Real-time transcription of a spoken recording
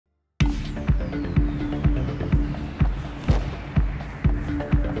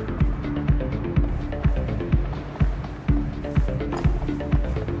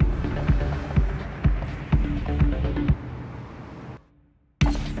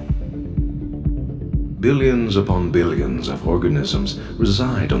Billions upon billions of organisms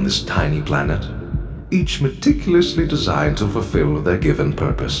reside on this tiny planet, each meticulously designed to fulfill their given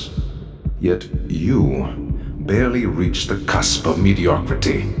purpose. Yet you barely reach the cusp of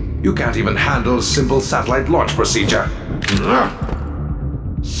mediocrity. You can't even handle a simple satellite launch procedure.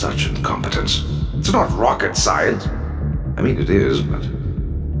 Such incompetence. It's not rocket science. I mean, it is, but...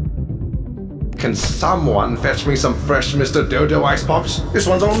 Can someone fetch me some fresh Mr. Dodo ice pops? This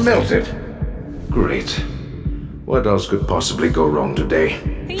one's all melted. Great. What else could possibly go wrong today?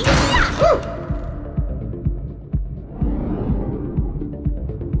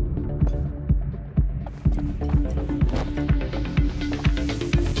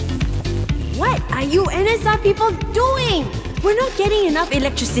 What are you NSR people doing? We're not getting enough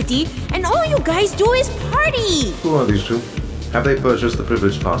electricity, and all you guys do is party! Who are these two? Have they purchased the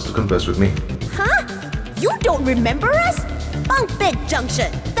privilege pass to converse with me? Huh? You don't remember us? Bunk bed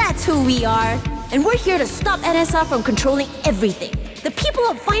junction, that's who we are. And we're here to stop NSR from controlling everything. The people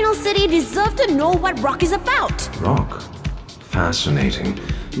of Final City deserve to know what rock is about. Rock? Fascinating.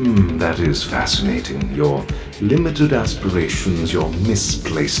 That is fascinating. Your limited aspirations, your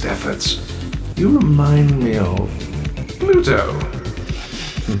misplaced efforts. You remind me of Pluto.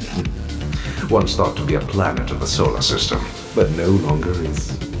 Once thought to be a planet of the solar system, but no longer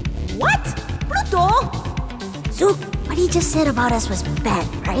is. What? Pluto? Zook, what he just said about us was bad,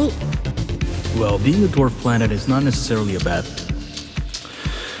 right? Well, being a dwarf planet is not necessarily a bad thing.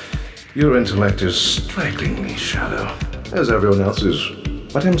 Your intellect is strikingly shallow, as everyone else's.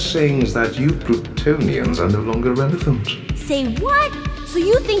 What I'm saying is that you Plutonians are no longer relevant. Say what? So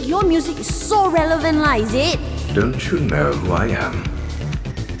you think your music is so relevant, is it? Don't you know who I am?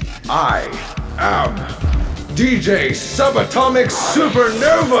 I am DJ Subatomic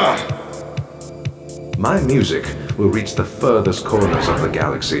Supernova! My music will reach the furthest corners of the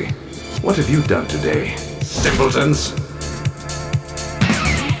galaxy. What have you done today, simpletons?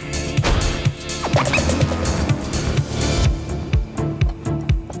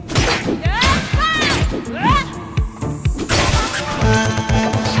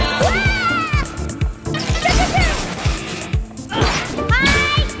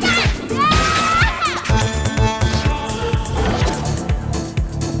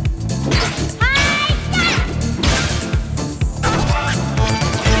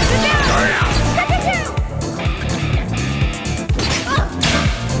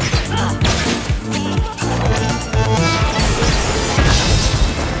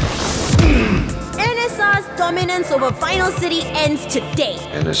 Over Final City ends today.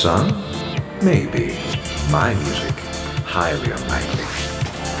 NSR? Maybe. My music? Highly unlikely.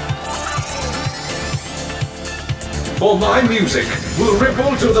 For my music will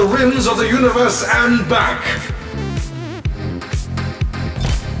ripple to the rims of the universe and back.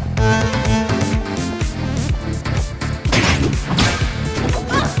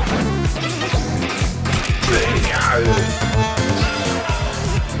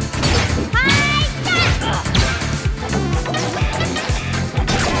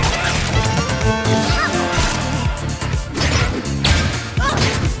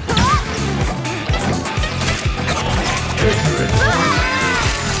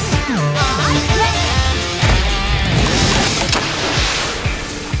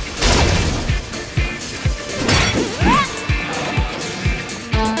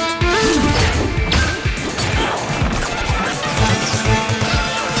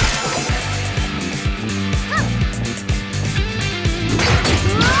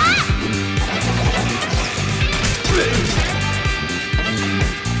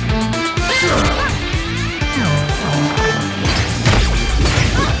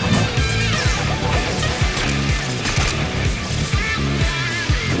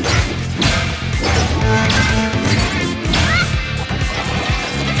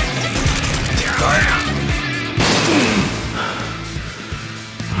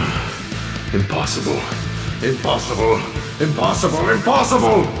 Impossible. Impossible. Impossible.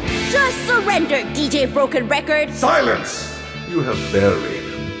 Impossible! Just surrender, DJ Broken Record! Silence! You have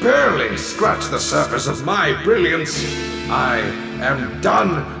barely scratched the surface of my brilliance. I am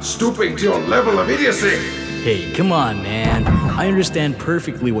done stooping to your level of idiocy. Hey, come on, man. I understand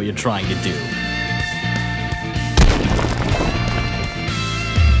perfectly what you're trying to do.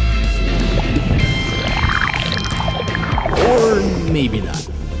 Or maybe not.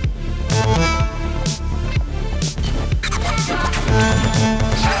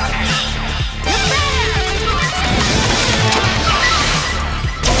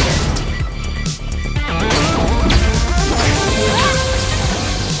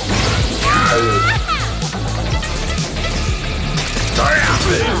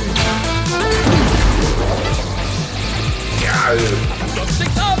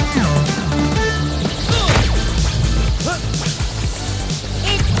 Stick up!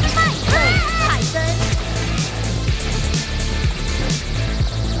 It's my turn, Titan!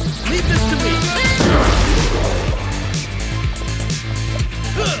 Leave this to me!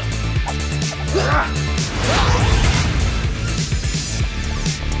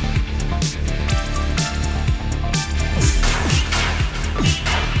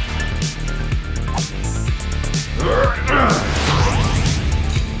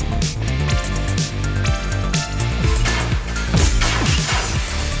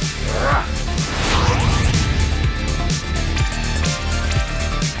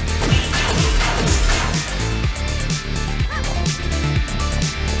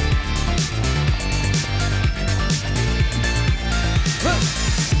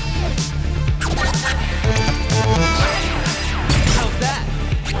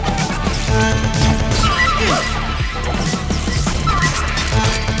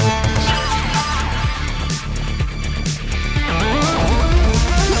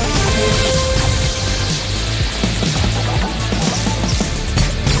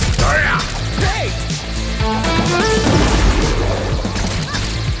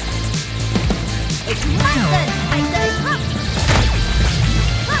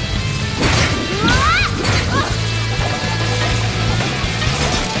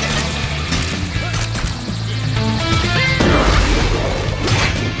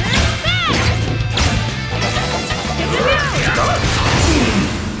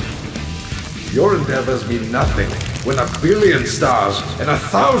 Your endeavors mean nothing when a billion stars and a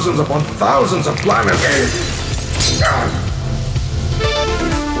thousands upon thousands of planets.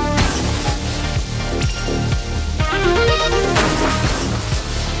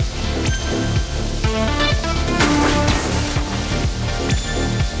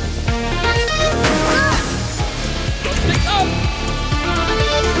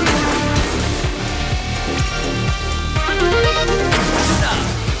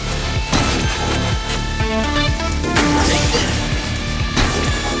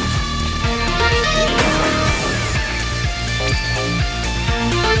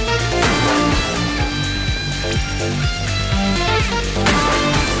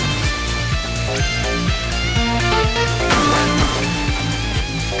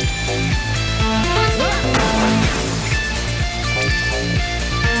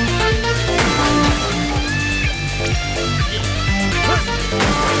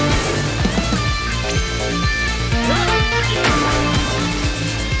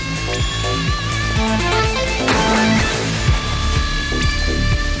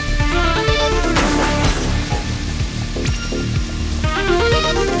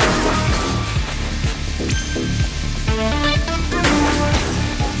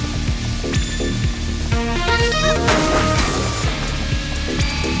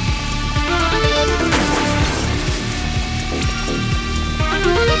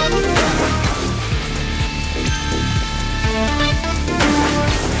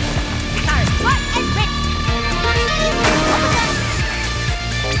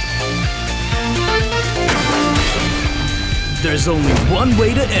 There's only one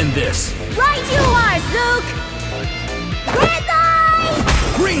way to end this. Right you are, Zook! Red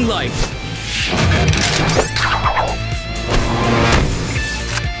light! Green light!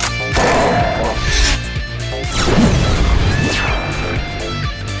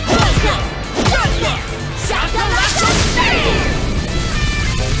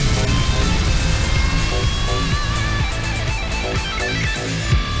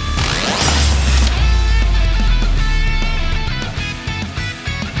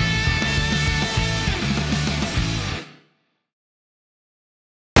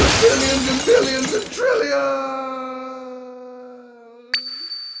 Billions and billions and trillions!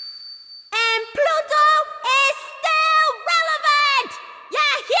 And Pluto is still relevant!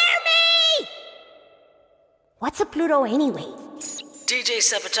 Yeah, hear me? What's a Pluto anyway? DJ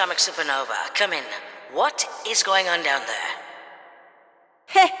Subatomic Supernova, come in. What is going on down there?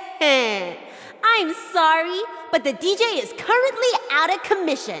 Heh. I'm sorry, but the DJ is currently out of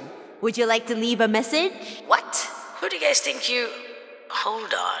commission. Would you like to leave a message? What? Who do you guys think you...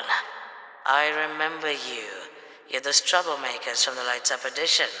 Hold on. I remember you. You're those troublemakers from the Lights Up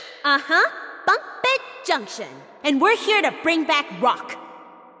Edition. Uh-huh. Bunk bed junction. And we're here to bring back rock.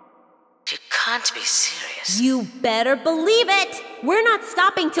 You can't be serious. You better believe it. We're not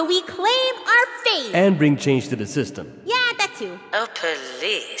stopping till we claim our fate. And bring change to the system. Yeah, that too. Oh,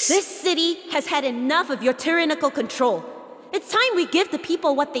 police. This city has had enough of your tyrannical control. It's time we give the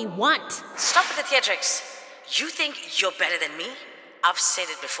people what they want. Stop with the theatrics. You think you're better than me? I've said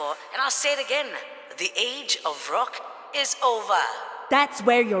it before, and I'll say it again. The age of rock is over. That's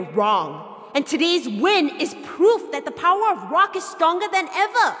where you're wrong. And today's win is proof that the power of rock is stronger than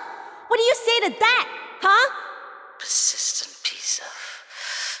ever. What do you say to that, huh? Persistent piece of...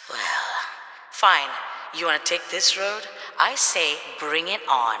 Well, fine. You want to take this road? I say bring it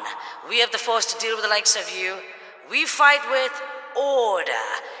on. We have the force to deal with the likes of you. We fight with order,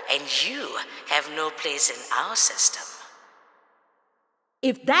 and you have no place in our system.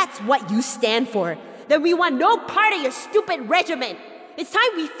 If that's what you stand for, then we want no part of your stupid regiment. It's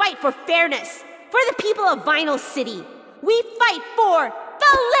time we fight for fairness, for the people of Vinyl City. We fight for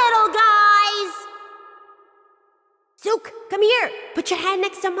the little guys! Zook, come here. Put your hand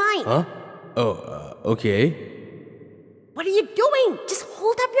next to mine. Huh? Okay. What are you doing? Just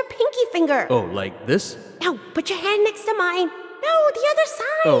hold up your pinky finger. Oh, like this? Now, put your hand next to mine. No, the other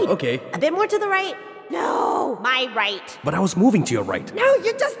side. Oh, okay. A bit more to the right. No, my right. But I was moving to your right. No,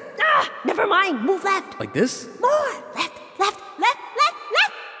 you're just... never mind. Move left. Like this? More. Left, left, left, left,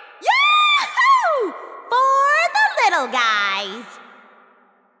 left. Yahoo! For the little guys.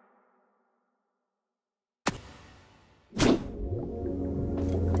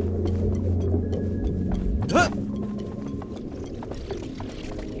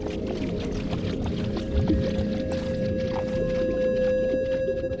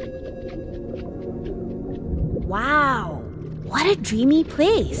 Wow, what a dreamy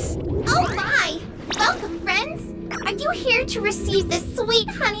place. Oh my! Welcome, friends! Are you here to receive the sweet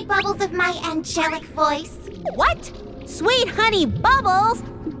honey bubbles of my angelic voice? What? Sweet honey bubbles?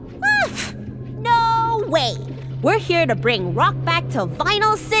 No way! We're here to bring rock back to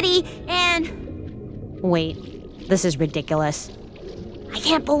Vinyl City and... Wait, this is ridiculous. I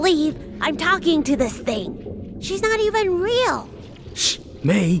can't believe I'm talking to this thing. She's not even real. Shh,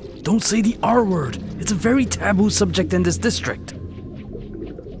 May, don't say the R word. It's a very taboo subject in this district.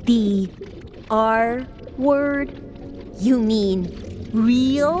 The R word? You mean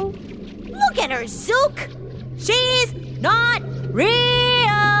real? Look at her, Zook! She's not real!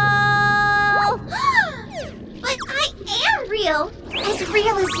 But I am real! As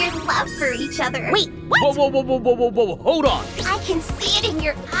real as your love for each other. Wait, what? Whoa, hold on! I can see it in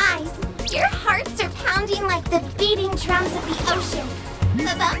your eyes. Your hearts are pounding like the beating drums of the ocean.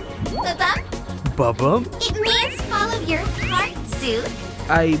 Ba-bum, ba-bum. Ba-bum? It means follow your heart, Zook.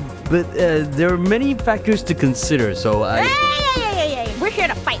 But there are many factors to consider, so I... Hey! We're here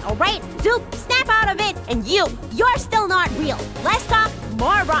to fight, all right? Zook, snap out of it, and you're still not real. Less talk,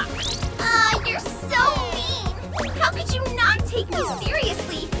 more rock. You're so mean. How could you not take me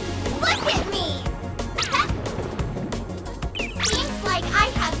seriously? Look at me. Seems like I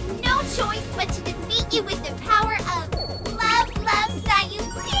have no choice but to defeat you with the power of love, Sayu.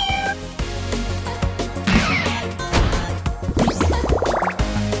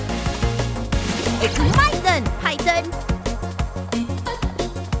 It's my turn, Python.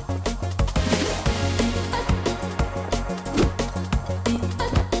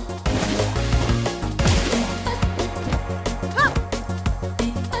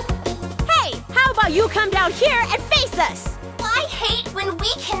 Hey, how about you come down here and face us? I hate when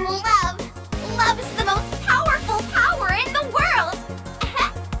we can love. Love is the most powerful power in the world.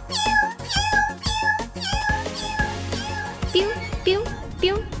 Pew, pew,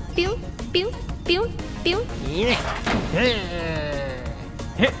 pew, pew, pew, pew, pew, pew.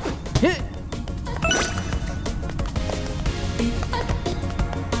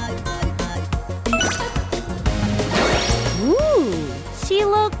 Ooh, she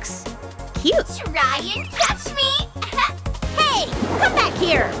looks cute. Try and catch me. Hey, come back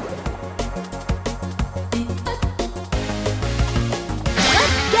here.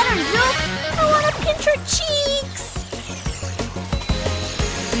 Let's get her, Zook. I want to pinch her cheeks.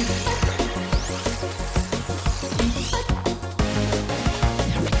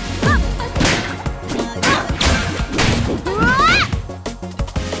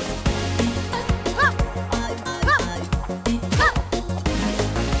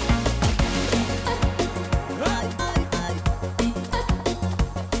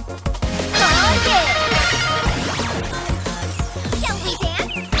 Shall we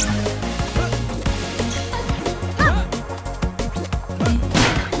dance?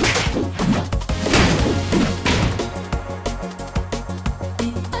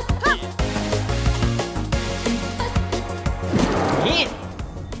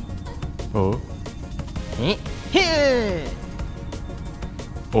 Oh.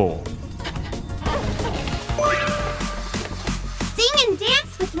 Oh. Sing and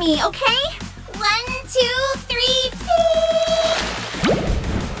dance with me, okay? 1, 2, 3, peace!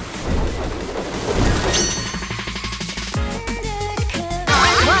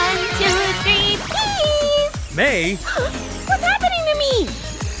 1, 2, 3, peace! May? What's happening to me?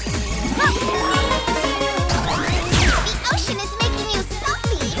 The ocean is making you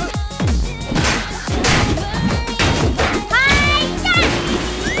salty!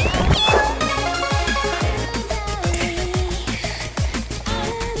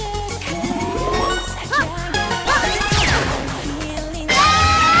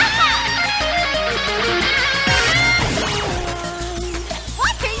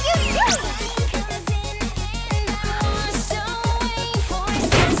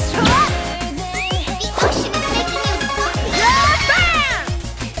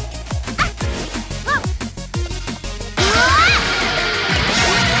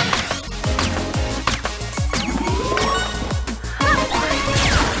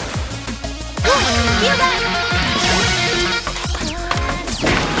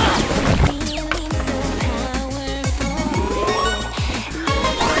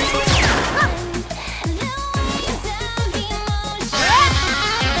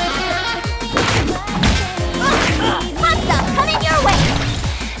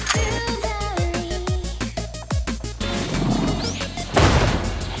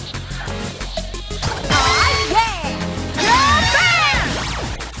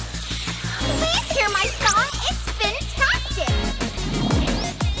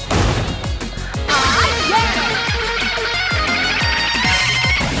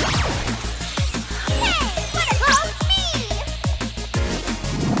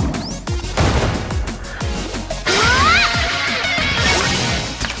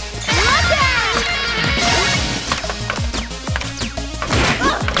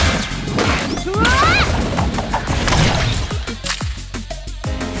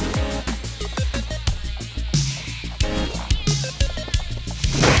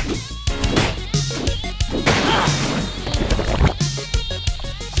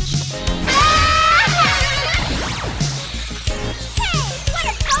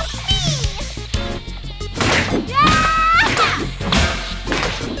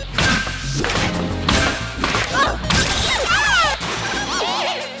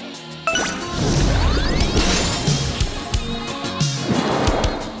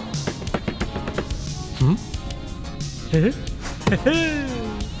 I'm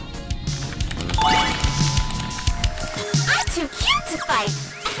too cute to fight!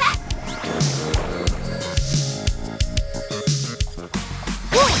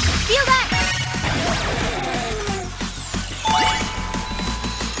 Ooh, feel that!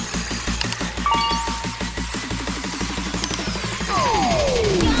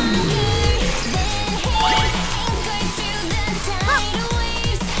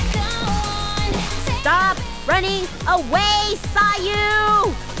 Stop running away,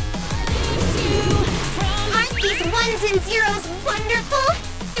 Sayu! Aren't these ones and zeros wonderful?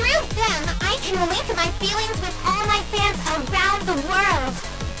 Through them, I can link my feelings with all my fans around the world.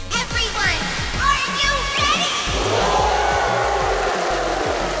 Everyone, are you ready?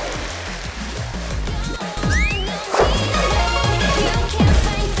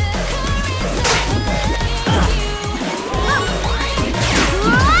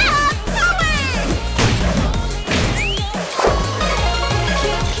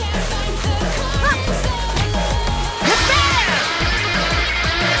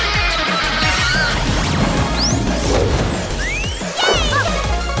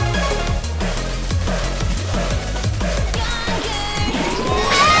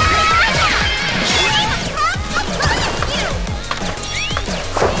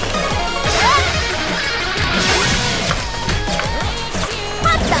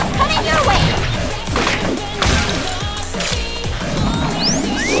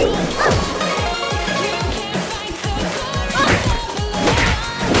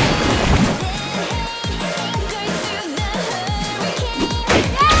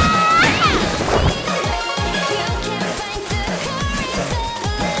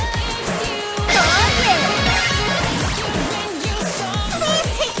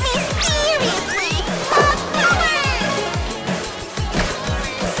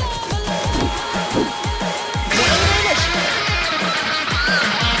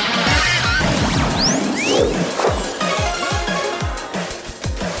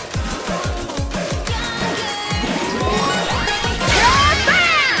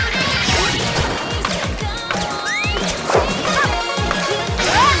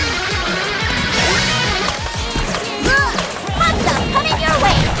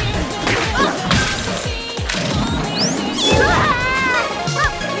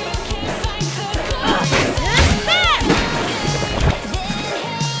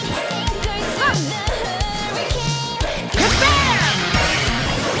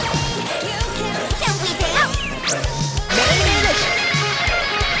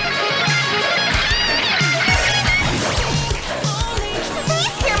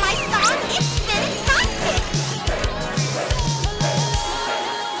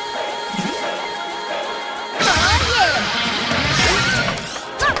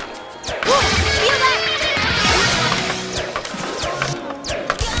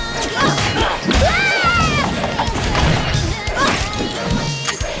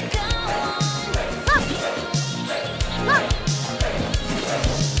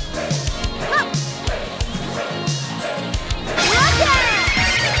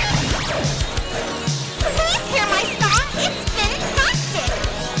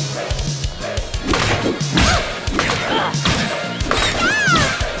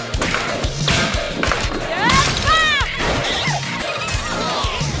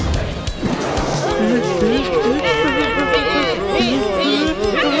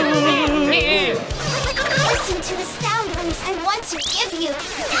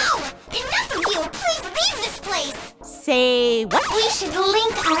 should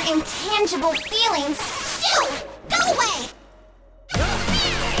link our intangible feelings. Phew! Go away!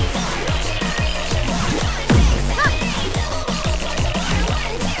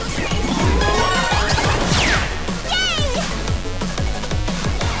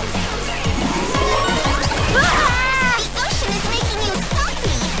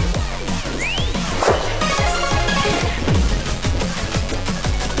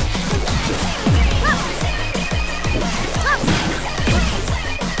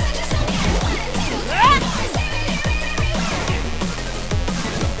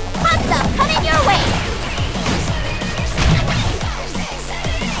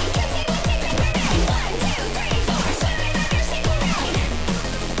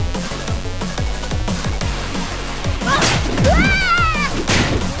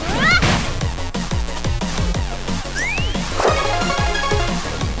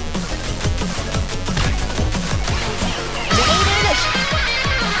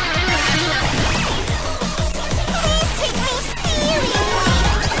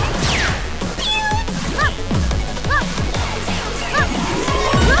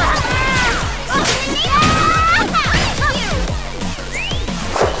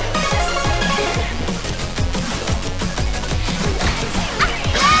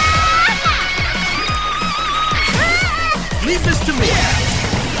 Leave this to me!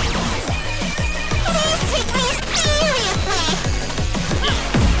 Please take me seriously! The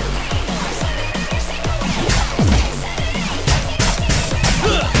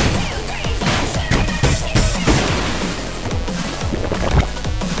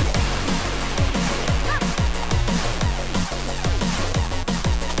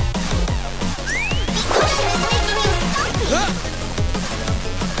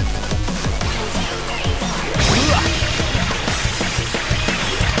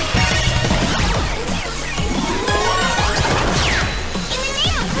ocean is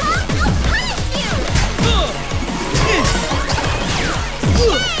making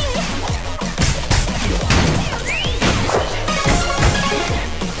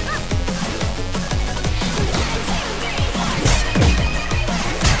you salty!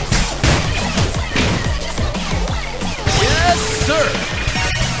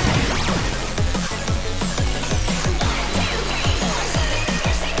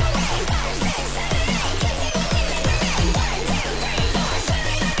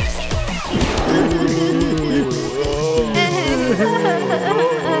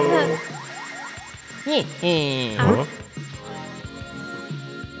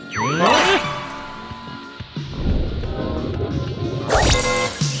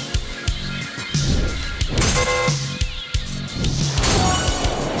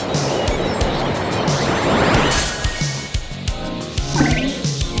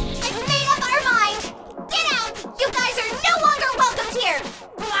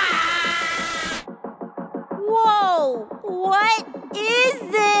 Whoa! What is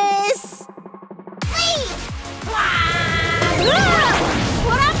this? Leave!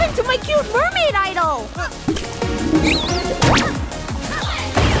 What happened to my cute mermaid idol?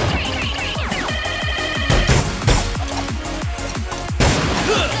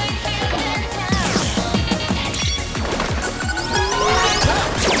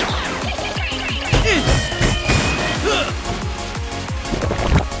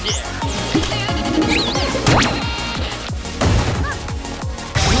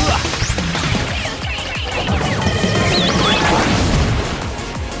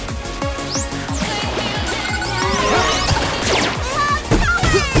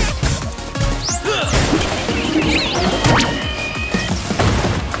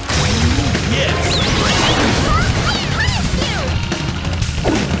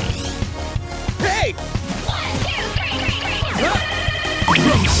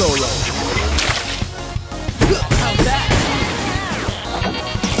 Solo. How's that?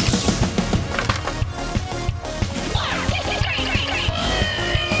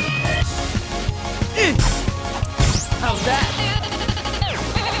 How's that?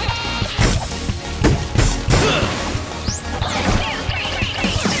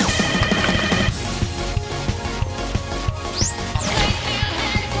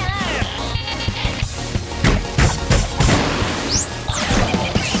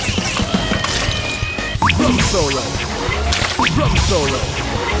 Solo. Drum solo.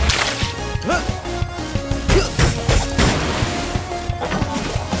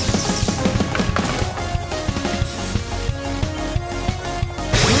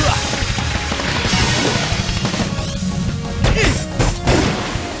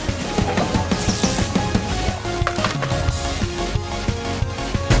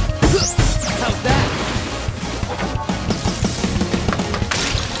 How's that?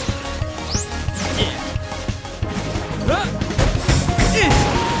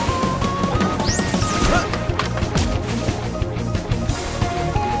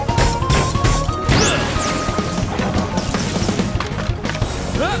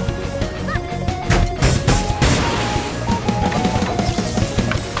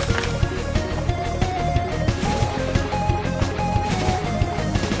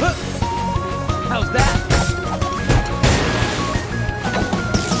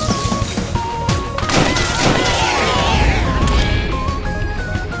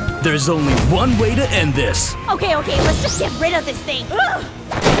 There's only one way to end this. Okay, let's just get rid of this thing. Ugh.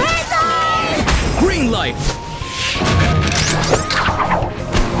 Green light!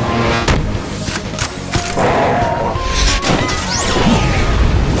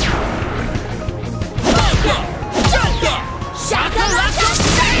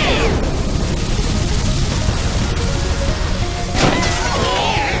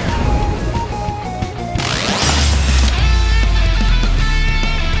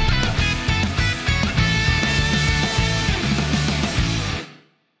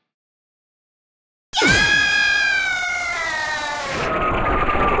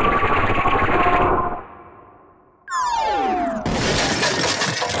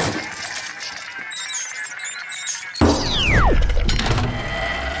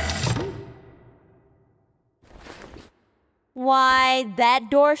 Why,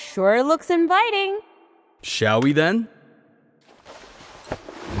 that door sure looks inviting. Shall we then?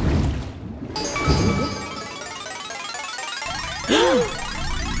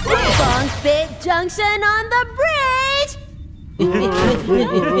 Bunk Bit Junction on the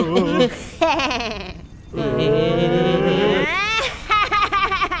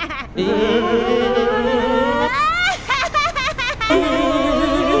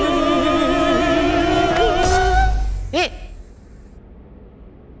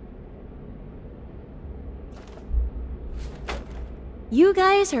You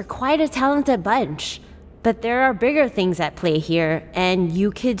guys are quite a talented bunch, but there are bigger things at play here, and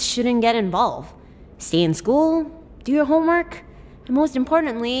you kids shouldn't get involved. Stay in school, do your homework, and most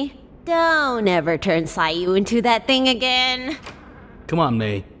importantly, don't ever turn Sayu into that thing again. Come on,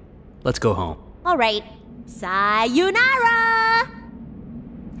 May. Let's go home. All right, sayonara!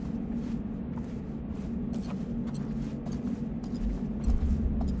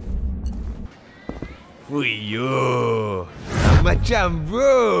 Fuyo, macam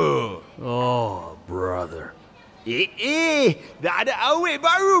bro. Oh, brother. Dah ada awet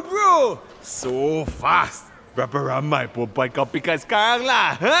baru bro. So fast. Berapa ramai perempuan kau pikat sekarang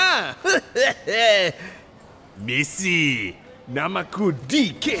lah, ha? Missy, namaku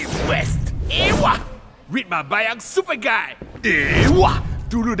DK West. Wah, ritma bayang super guy. Wah,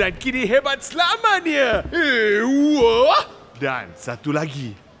 dulu dan kini hebat selamanya. Wah. Dan satu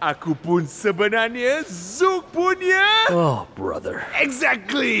lagi, aku pun sebenarnya Zook punya. Oh, brother.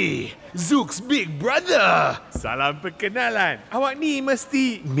 Exactly! Zook's big brother! Salam perkenalan. Awak ni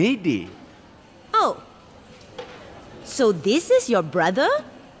mesti Mayday. Oh, so this is your brother?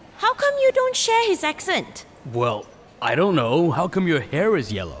 How come you don't share his accent? Well, I don't know. How come your hair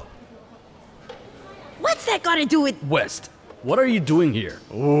is yellow? What's that got to do with... West, what are you doing here?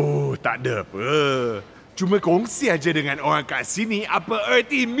 Oh, tak ada apa. Cuma kongsi aja dengan orang kat sini apa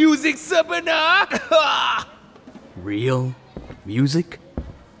erti muzik sebenar. Real music?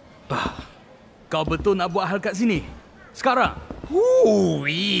 Kau betul nak buat hal kat sini? Sekarang?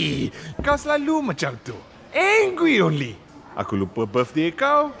 Hui, kau selalu macam tu. Angry only. Aku lupa birthday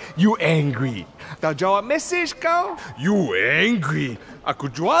kau, you angry. Tak jawab message kau, you angry.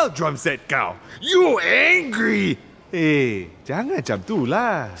 Aku jual drum set kau, you angry. Jangan macam tu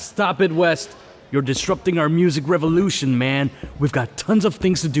lah. Stop it, West. You're disrupting our music revolution, man. We've got tons of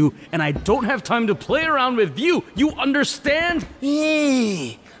things to do, and I don't have time to play around with you. You understand?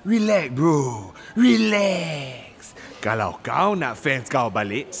 Relax, bro. Relax. Kalau kau nak fans kau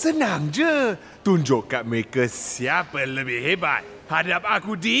balik, senang je. Tunjuk kat mereka siapa lebih hebat. Hadap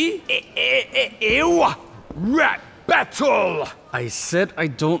aku di... Rap Battle! I said I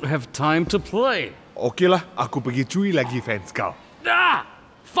don't have time to play. Okeylah, aku pergi curi lagi fans kau.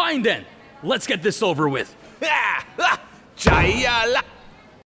 Fine then. Let's get this over with. Jayalah!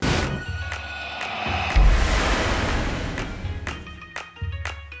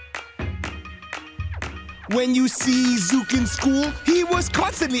 When you see Zook in school, he was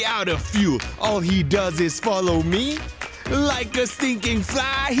constantly out of fuel. All he does is follow me. Like a stinking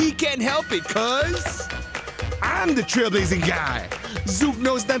fly, he can't help it, cuz I'm the trailblazing guy. Zook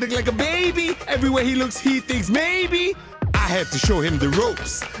knows nothing like a baby. Everywhere he looks, he thinks maybe I have to show him the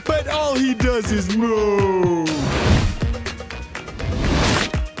ropes, but all he does is move.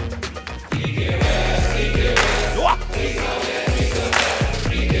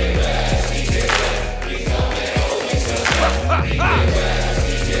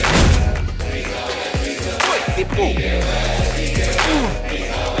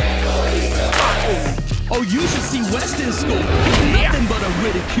 Oh, you should see West in school. He's nothing but a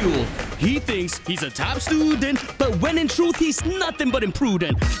ridicule. He thinks he's a top student, but when in truth he's nothing but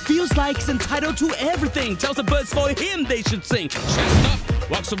imprudent. Feels like he's entitled to everything. Tells the birds for him they should sing. Chest up,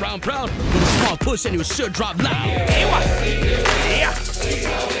 walks around proud with a small push and he was sure drop loud.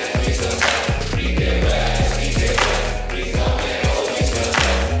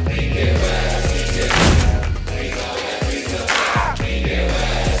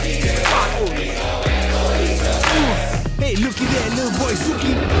 boy,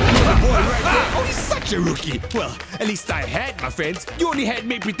 Zuki. You're the boy right there. Oh, he's such a rookie. Well, at least I had my friends. You only had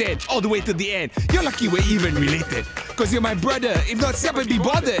me pretend all the way to the end. You're lucky we're even related. Cause you're my brother, if not, never be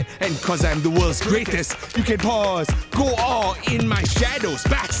bothered. And cause I'm the world's greatest, you can pause, go all in my shadows,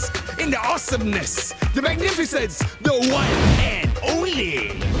 bask in the awesomeness, the magnificence, the one and only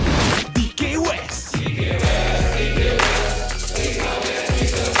DK West. DK West, DK West, DK West,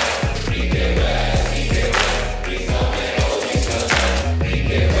 DK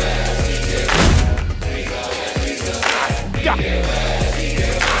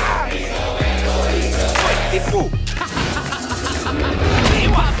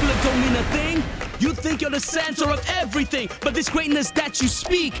Popular don't mean a thing. You think you're the center of everything, but this greatness that you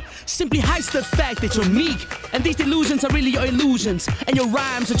speak simply hides the fact that you're meek. And these illusions are really your illusions, and your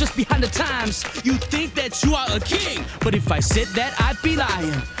rhymes are just behind the times. You think that you are a king, but if I said that, I'd be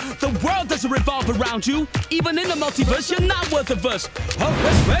lying. The world doesn't revolve around you. Even in the multiverse, you're not worth a verse. Oh,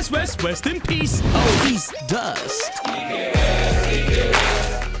 rest in peace. Oh, he's dust.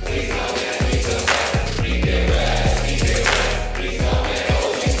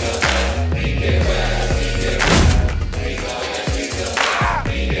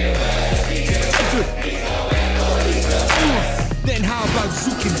 Then how about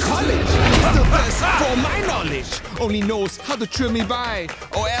Zook in college? Still thirsts for my knowledge. Only knows how to trail me by.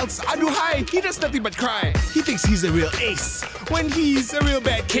 Or else, aduhai, he does nothing but cry. He thinks he's a real ace, when he's a real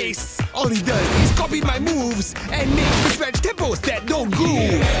bad case. All he does is copy my moves and make mismatch tempos that don't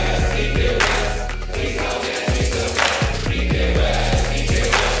groove.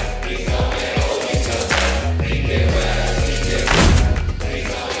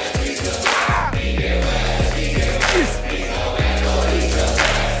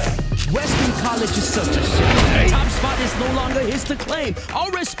 Western College is such a shame. Top spot is no longer his to claim. All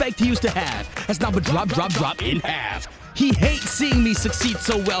respect he used to have has now been drop in half. He hates seeing me succeed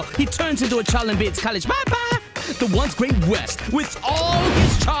so well. He turns into a child and bids college bye-bye. The once great West, with all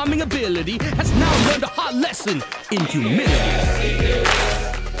his charming ability, has now learned a hard lesson in humility.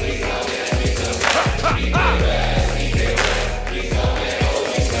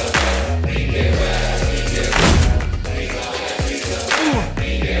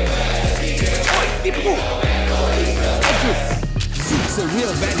 Zook's a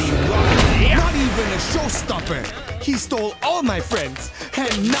real Vanny rocker, not even a showstopper. He stole all my friends,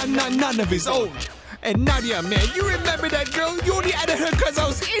 and none of his own. And Nadia, man, you remember that girl? You only added her cause I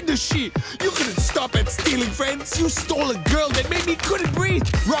was in the shit. You couldn't stop at stealing friends. You stole a girl that made me couldn't breathe.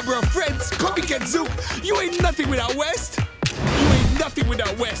 Robber of friends, copycat Zook. You ain't nothing without West. You ain't nothing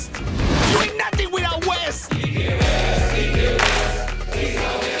without West. You ain't nothing without West.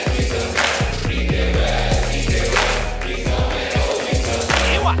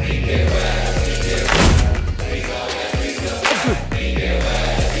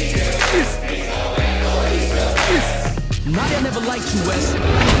 Nadia never liked you, West.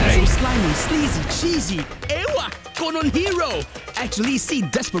 So slimy, sleazy, cheesy. Ewa, Konon hero. Actually, see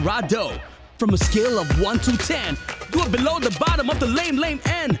desperado. From a scale of 1 to 10, you are below the bottom of the lame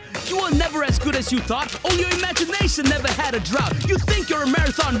end. You are never as good as you thought. Only your imagination never had a drought. You think you're a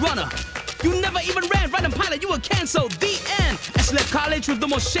marathon runner. You never even ran, right and pilot, you were canceled, the end. As left college with the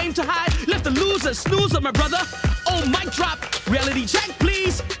most shame to hide, left the loser, snoozer, my brother. Oh, mic drop, reality check,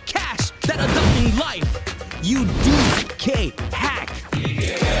 please. Cash, that adulting life. You DK hack.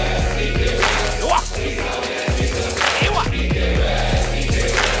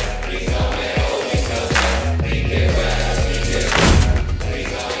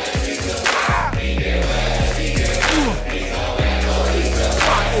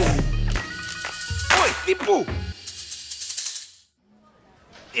 Tipu.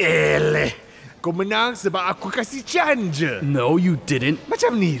 Eleh, kau menang sebab aku kasih chance je. No, you didn't.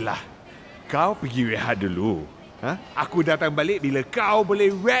 Macam ni lah. Kau pergi rehat dulu. Ha? Aku datang balik bila kau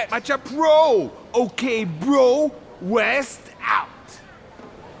boleh rap macam pro. Okay, bro. West out.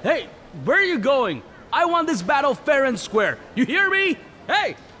 Hey, where are you going? I want this battle fair and square. You hear me?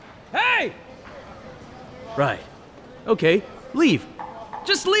 Hey! Hey! Right. Okay, leave.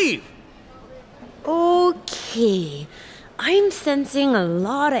 Just leave. Okay. I'm sensing a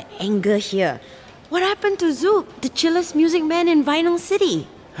lot of anger here. What happened to Zook, the chillest music man in Vinyl City?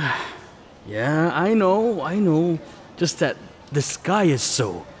 Yeah, I know. Just that the sky is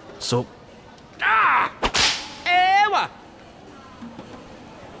so... Ah! Ewa!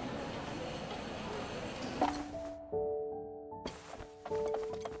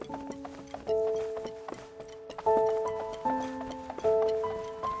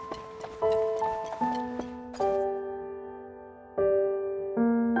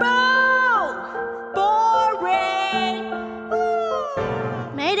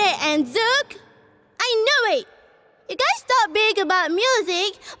 And Zook, I knew it. You guys talk big about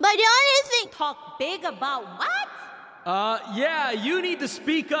music, but the only thing... Talk big about what? Yeah, you need to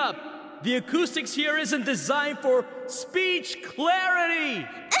speak up. The acoustics here isn't designed for speech clarity.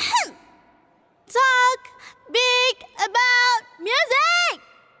 Talk big about music,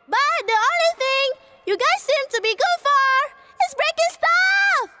 but the only thing you guys seem to be good for is breaking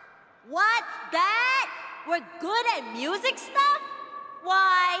stuff. What's that? We're good at music stuff?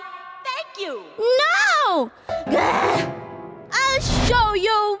 Why, thank you. No! I'll show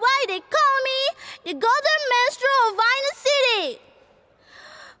you why they call me the Golden Minstrel of Vinyl City.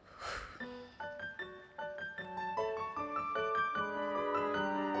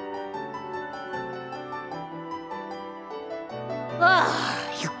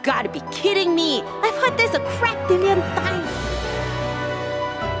 Ugh, you gotta be kidding me. I've heard this a crack billion times.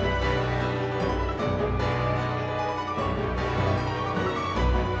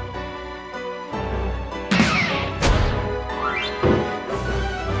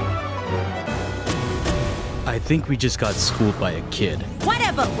 I think we just got schooled by a kid.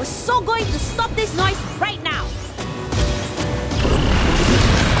 Whatever, we're so going to stop this noise right now.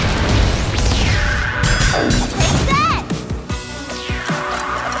 Take that!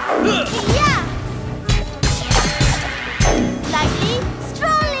 Yeah! Lightly,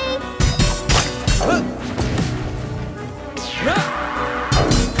 strongly!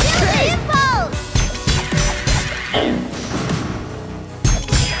 Feel the impulse!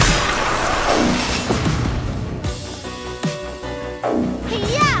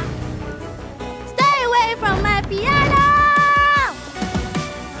 Yeah! Stay away from my piano!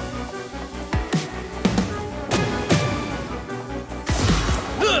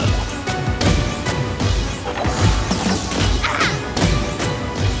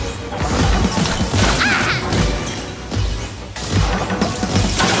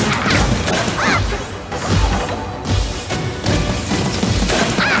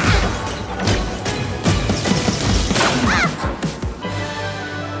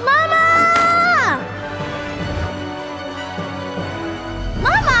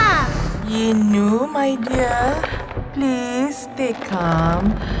 Yinu, my dear, please stay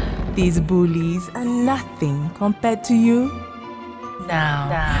calm. These bullies are nothing compared to you. Now,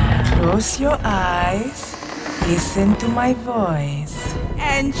 close your eyes, listen to my voice,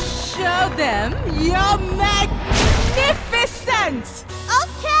 and show them your magnificence!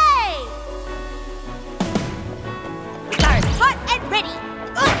 Okay! Guitars hot and ready.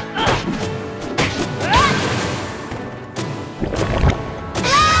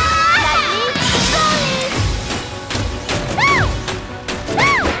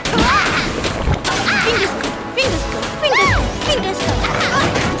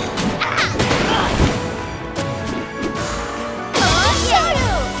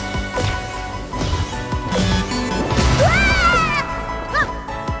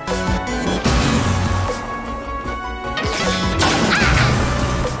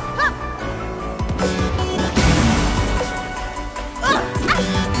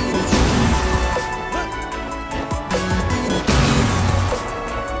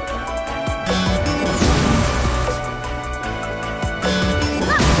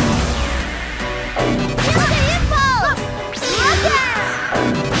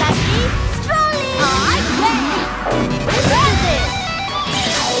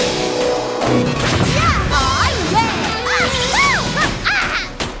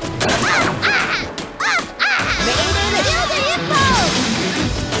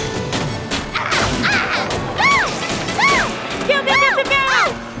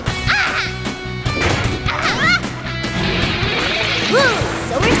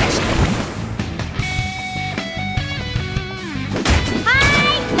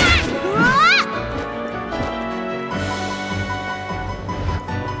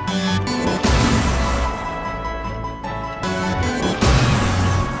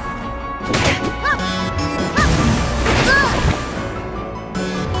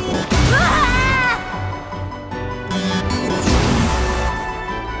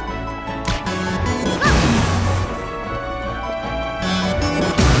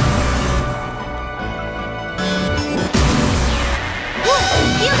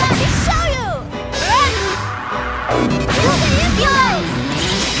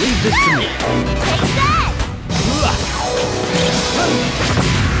 Leave this to me. Take that!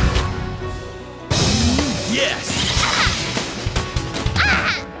 Yes!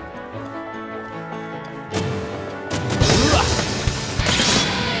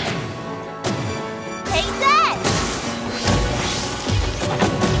 Take that!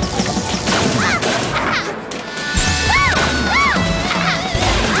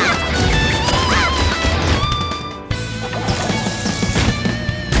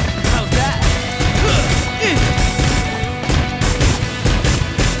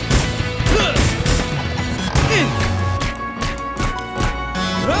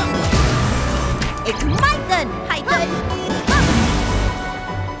 It's my turn, Haikun!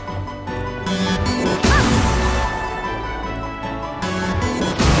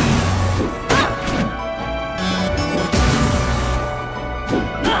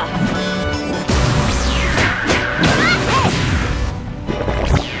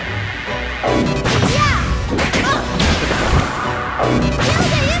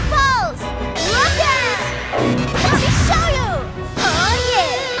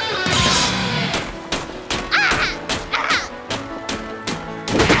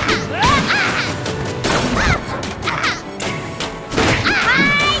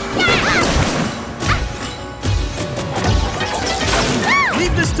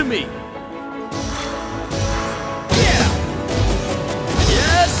 To me. Yeah.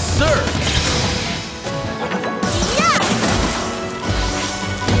 Yes, sir. Yeah.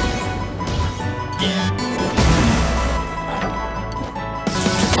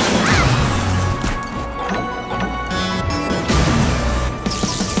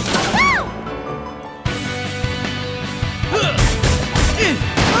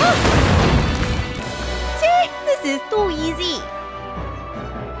 See, this is too easy.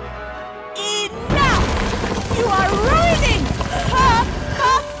 You are ruining her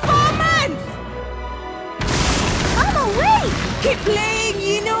performance! Come away! Keep playing,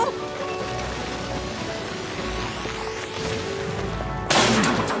 Yinu!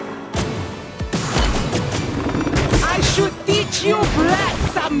 I should teach you black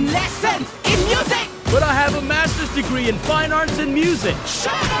some lessons in music! But I have a master's degree in fine arts and music.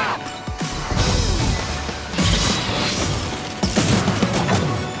 Shut up!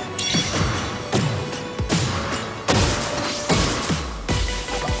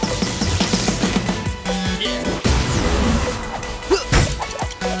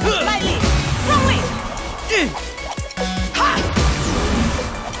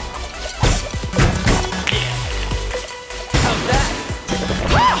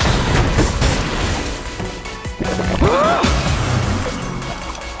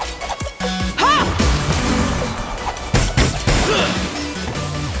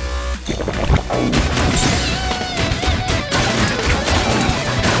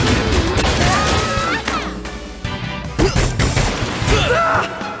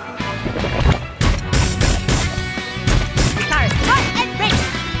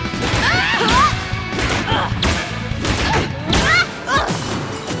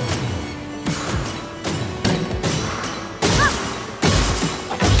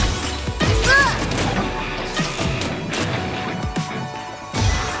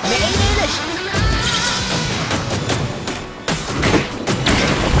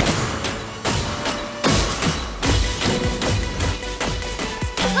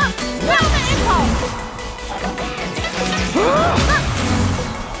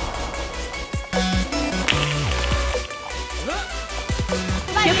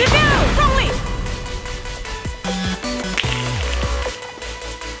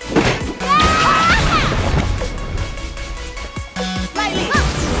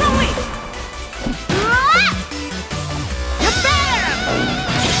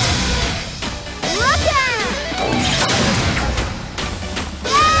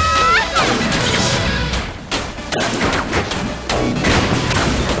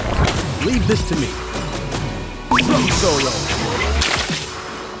 Leave this to me. Drum solo.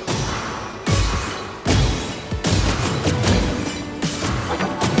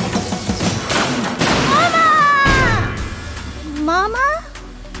 Mama?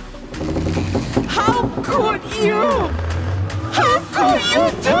 How could you? How could you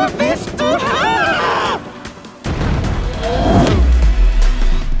do this to her?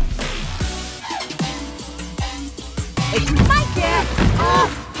 It's my get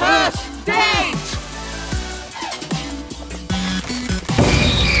off her stage!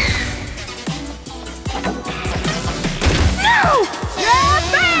 No! You're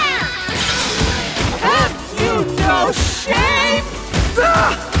back! Have you no shame?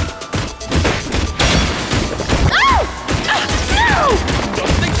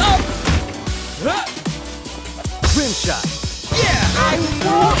 Don't think up!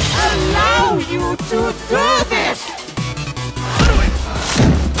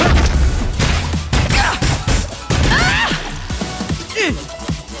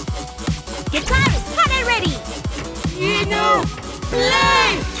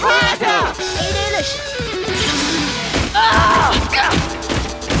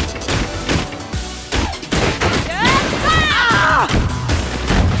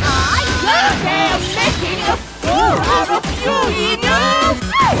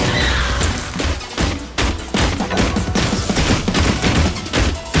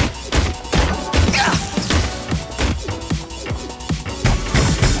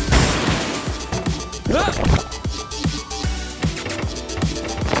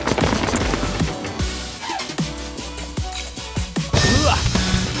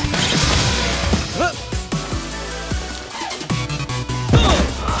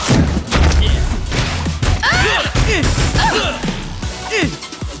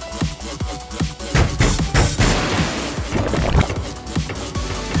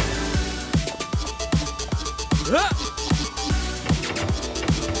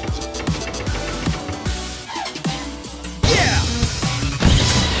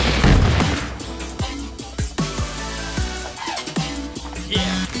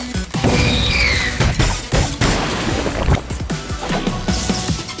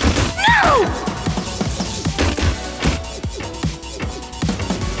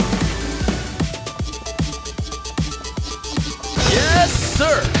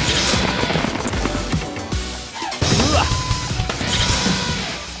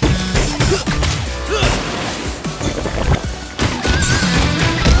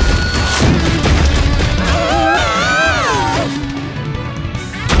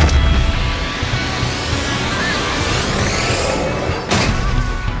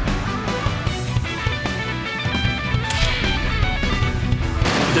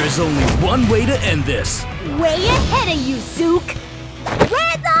 There's only one way to end this. Way ahead of you, Zook!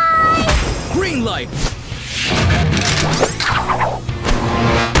 Red light! Green light!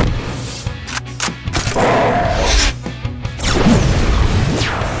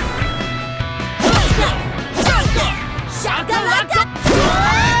 Shakalaka!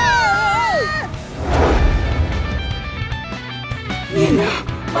 Yinu,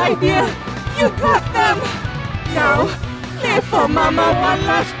 my dear, you got them! Now, live for Mama one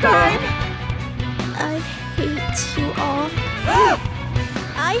last time! I hate you all.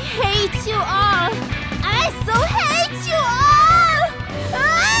 I hate you all! I so hate you all!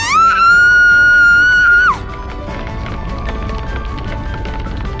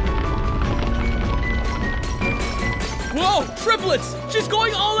 Whoa! Triplets! She's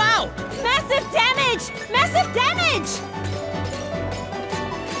going all out! Massive damage! Massive damage!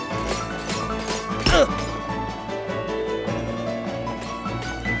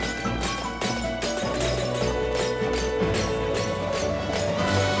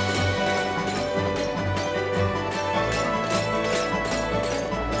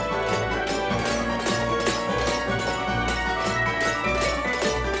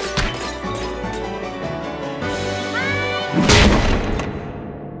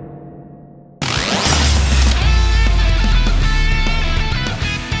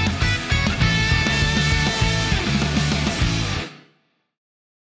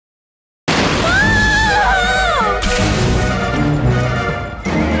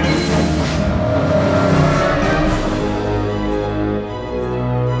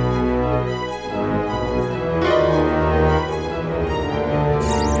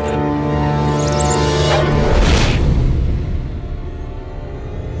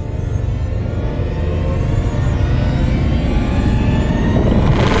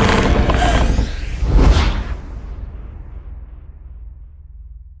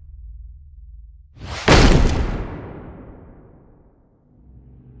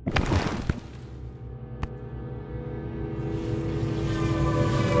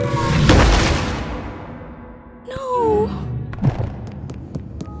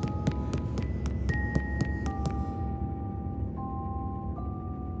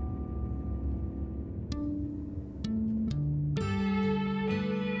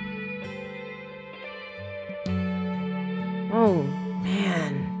 Oh,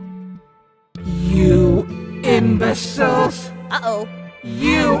 man. You imbeciles! Uh-oh.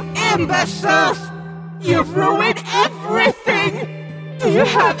 You imbeciles! You've ruined everything! Do you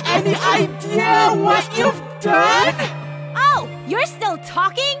have any idea what you've done? Oh, you're still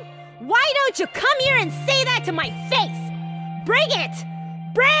talking? Why don't you come here and say that to my face? Bring it!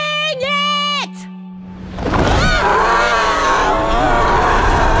 Bring it!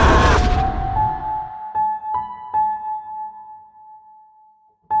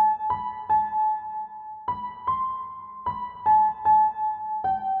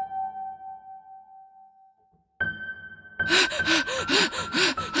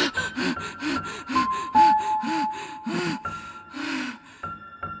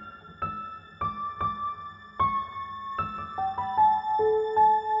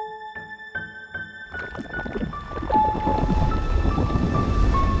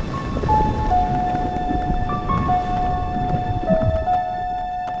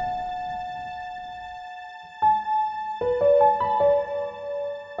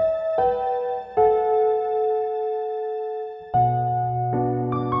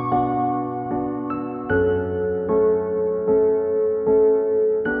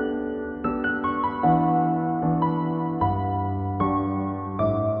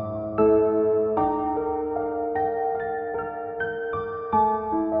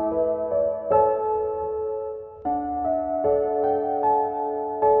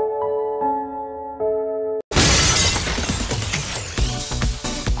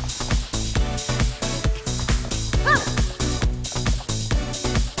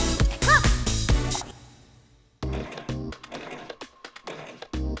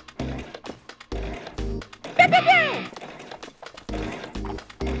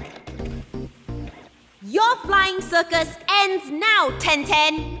 flying circus ends now,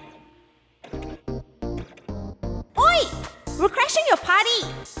 10-10. Oi! We're crashing your party.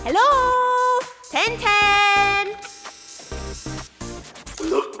 Hello? 10-10.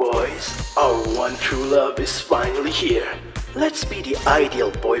 Look, boys, our one true love is finally here. Let's be the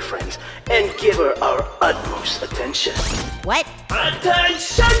ideal boyfriends and give her our utmost attention. What?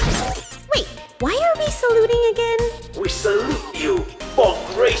 Attention! Wait, why are we saluting again? We salute you for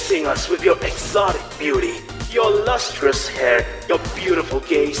gracing us with your exotic beauty, your lustrous hair, your beautiful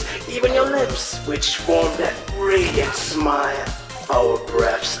gaze, even your lips, which form that radiant smile. Our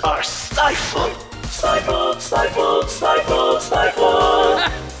breaths are stifled. Stifled, stifled, stifled, stifled.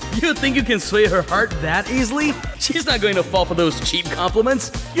 You think you can sway her heart that easily? She's not going to fall for those cheap compliments.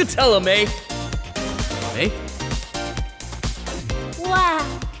 You tell her, May. May? Wow.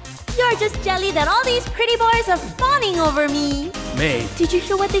 You're just jelly that all these pretty boys are fawning over me. May. Did you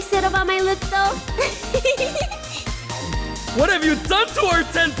hear what they said about my lips, though? What have you done to her,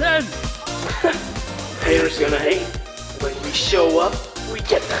 10-10? Haters gonna hate. When we show up, we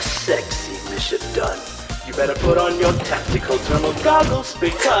get the sexy mission done. You better put on your tactical thermal goggles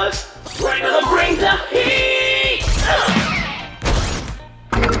because we're gonna bring the heat!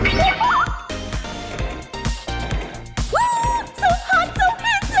 Woo! So hot, so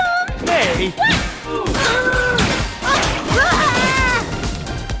handsome! May!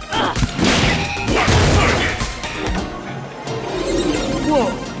 Whoa,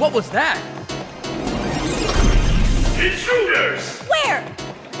 what was that? Intruders! Where?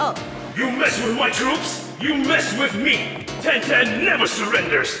 Oh. You mess with my troops, you mess with me. 10-10 never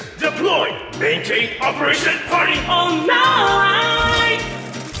surrenders. Deploy. Maintain Operation Party All Night!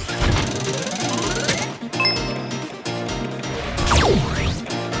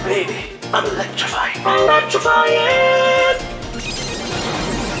 Baby, I'm electrifying. Electrifying!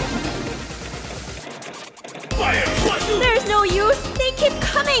 Fire! 1, 2, There's no use. They keep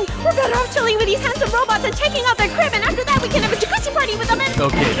coming. We're better off chilling with these handsome robots and checking out their crib, and after that we can have a jacuzzi party with them and...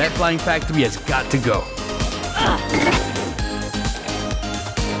 Okay, that flying factory has got to go.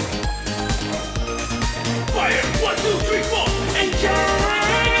 Fire! 1, 2, 3, 4, and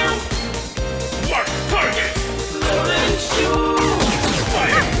jam! Mark target! Load and shoot!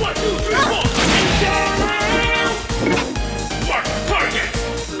 Fire! 1, 2, 3, 4, and jam! Mark target!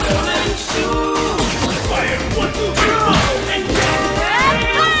 Load and shoot! Fire! 1, 2, 3, 4, and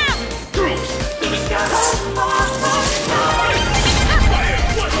jam! Troops to the sky! Fire!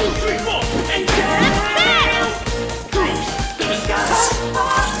 1, 2, 3, 4, and jam! Troops to the sky!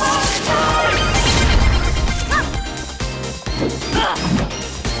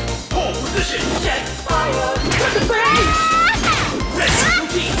 Hold position, check, fire, cut the base! Ready,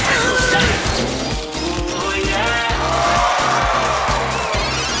 routine, action, shot! Oh yeah!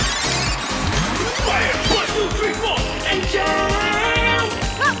 Fire, 1, 2, 3, 4, and jam!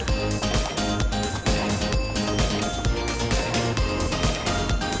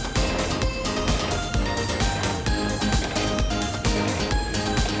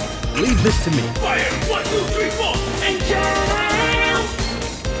 Leave this to me. Fire, 1, 2, 3, 4, and jam!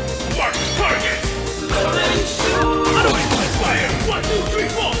 Mark target! Load and shoot! Fire, 1, 2, 3,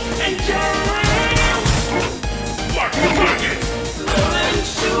 4, and jam! Mark target! Load and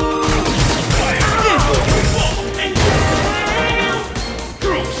shoot! Fire, 1, 2, 3, 4, and jam!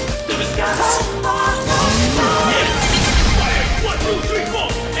 Troops to the sky! Yes! Fire, 1, 2, 3, 4,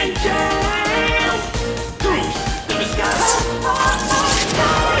 and jam! Troops to the sky!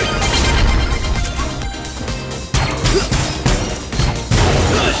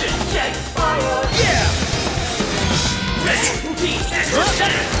 Collision check, fire! Yeah! Ready, routine, action,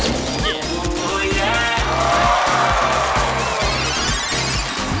 shot! Oh yeah!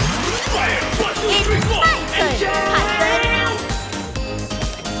 Fire, 1, 2, 3, 4, and jam!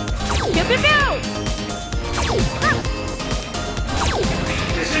 Pew, pew, pew!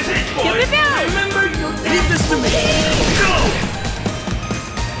 This is it, boys! Pew, pew, pew! Remember your Leave this to me. Go!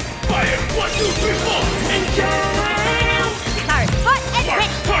 Fire, 1, 2, 3, 4, and jam! Start, hot and ready!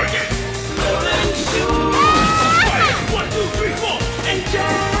 Target! Load and shoot! Fire, 1, 2, 3, 4, and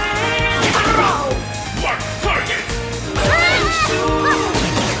jam! Mark target! Load and shoot!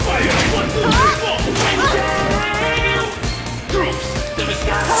 Fire, 1, 2, 3, 4, and jam! Troops to the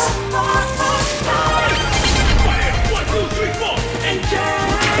sky! Fire, 1, 2, 3, 4, and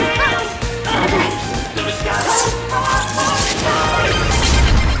jam! Troops to the sky!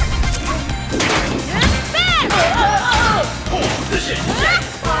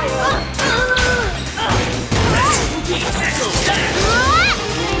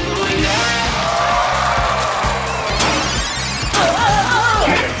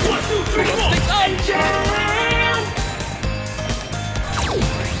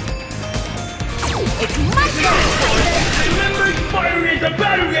 the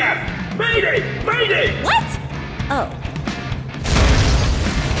battery gap! Mayday! Mayday! What? Oh.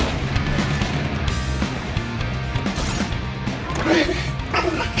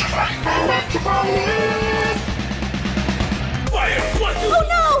 Fire! 1, 2, Oh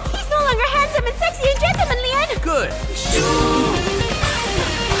no! He's no longer handsome and sexy and gentlemanly and... Good.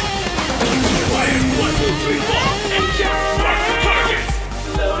 fire! 1, 2, 3, 4, and jump! Mark the target!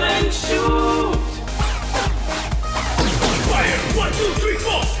 Load and shoot! Fire! 1, 2, 3,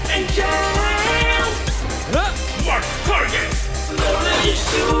 4, and jump! Mark the target! Load and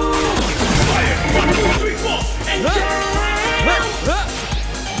shoot! Fire! 1, 2, 3, 4, and jump!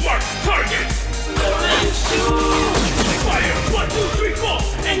 Mark the target! Load and shoot! Fire! 1, 2, 3, 4,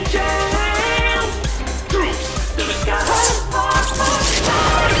 and jump! Troops to the sky!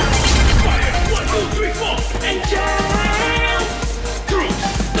 Fire! 1, 2, 3, 4, and jump! Troops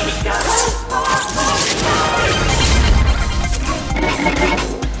to the sky!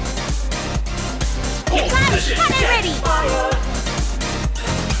 Hold position! Hot and ready! Fire!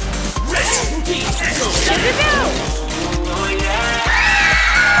 Ready! Routine echo! Oh yeah!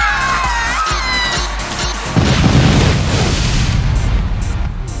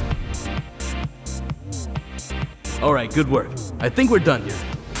 All right, good work. I think we're done here.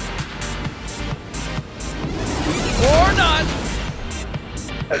 Or not!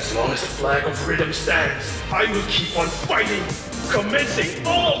 As long as the flag of freedom stands, I will keep on fighting, commencing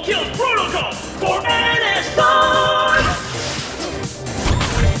all kill protocol for NRS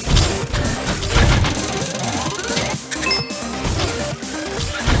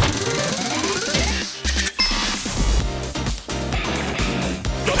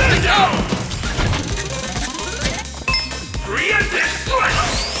Stand down! Preemptive strike!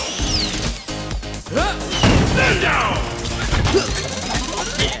 Stand down!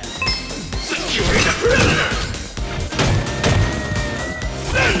 Securing the prisoner!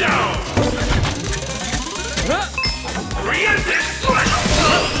 Stand down! Preemptive strike!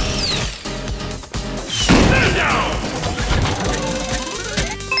 Stand down!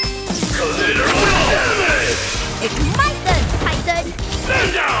 Collateral damage! It's my turn, Titan! Stand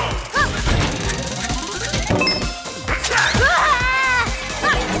down! Attack!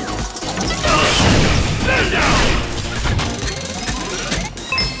 Stand down!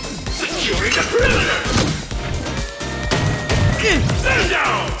 Securing the prisoner! Stand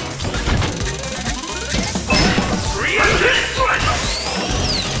down! Preemptive strike!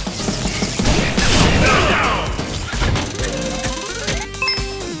 Stand down!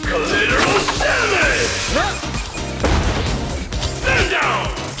 Collateral damage! Stand down!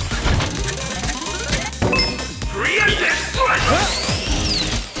 Preemptive strike!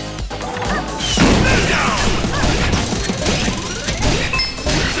 Stand down!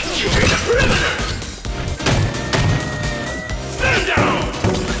 Securing the prisoner! Stand down!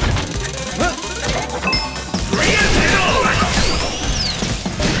 Preemptive strike!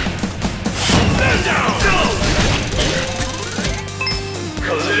 Stand down!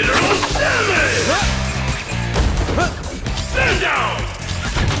 Collateral damage! Stand down!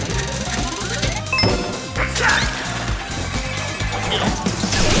 Attack!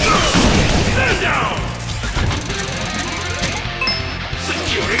 Stand down!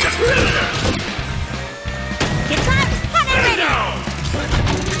 Securing the prisoner! Get hot and Stand ready! down!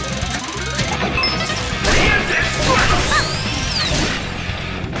 Preemptive strike!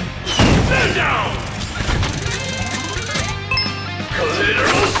 Stand down!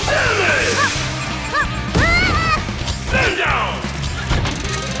 Collateral damage! Stand down!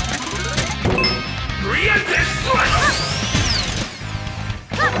 Preemptive strike!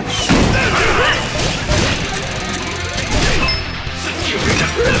 Stand down! Securing the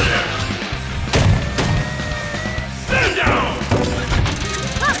prisoner! Stand down!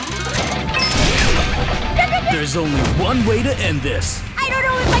 There's only one way to end this. I don't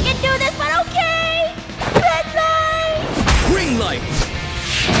know if I can do this, but okay! Red light! Green light!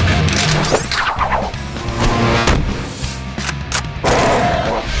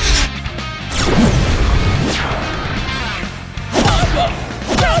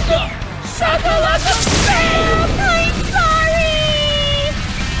 Shakalaka Bam! I'm sorry!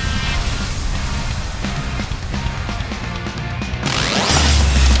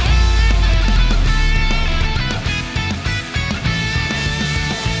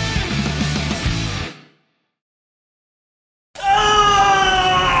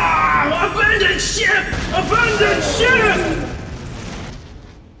 Abandon ship! Abandon ship!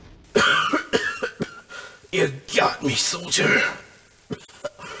 You got me, soldier.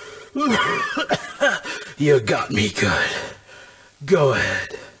 You got me good. Go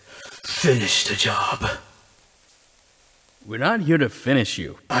ahead. Finish the job. We're not here to finish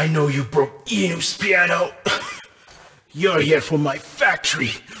you. I know you broke Yinu's piano. You're here for my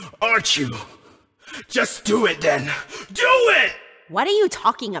factory, aren't you? Just do it then. Do it! What are you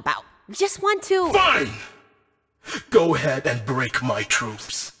talking about? We just want to... Fine! Go ahead and break my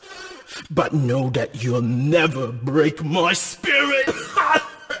troops. But know that you'll never break my spirit!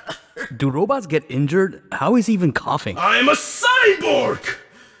 Do robots get injured? How is he even coughing? I'm a cyborg!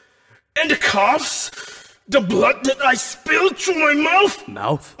 And the coughs? The blood that I spilled through my mouth?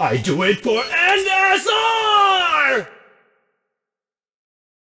 Mouth? I do it for NSR!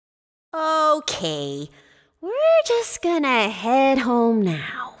 Okay, we're just gonna head home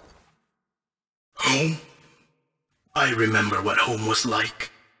now. Home? I remember what home was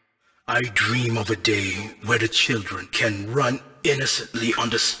like. I dream of a day where the children can run innocently on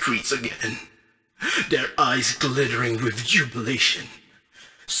the streets again, their eyes glittering with jubilation.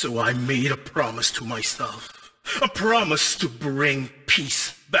 So I made a promise to myself, a promise to bring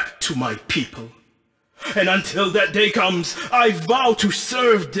peace back to my people. And until that day comes, I vow to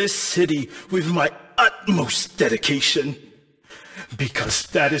serve this city with my utmost dedication. Because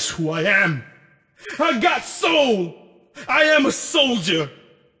that is who I am. I got soul! I am a soldier!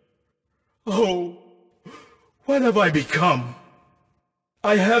 Oh, what have I become?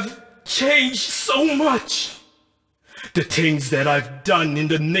 I have changed so much. The things that I've done in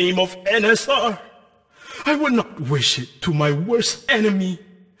the name of NSR, I would not wish it to my worst enemy.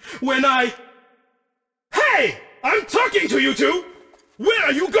 When I... Hey! I'm talking to you two! Where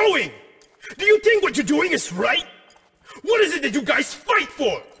are you going? Do you think what you're doing is right? What is it that you guys fight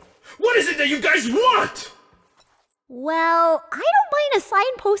for? What is it that you guys want? Well, I don't mind a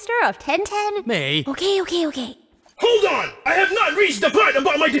sign poster of 1010. May. Okay. Hold on! I have not reached the part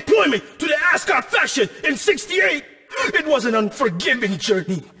about my deployment to the Asgard faction in 68! It was an unforgiving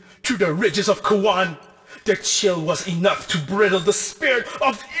journey through the ridges of Kawan. The chill was enough to brittle the spirit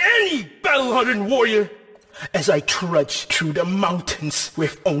of any battle-hardened warrior. As I trudged through the mountains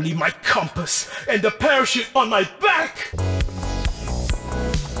with only my compass and the parachute on my back.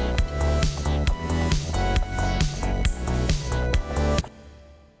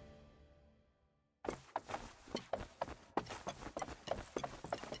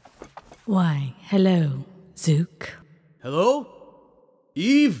 Why, hello, Zook. Hello?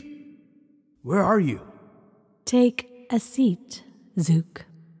 Eve? Where are you? Take a seat, Zook.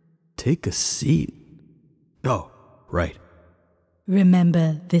 Take a seat. Oh, right.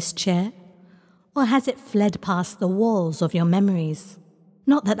 Remember this chair? Or has it fled past the walls of your memories?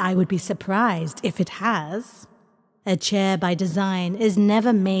 Not that I would be surprised if it has. A chair by design is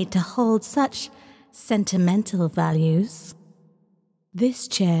never made to hold such sentimental values. This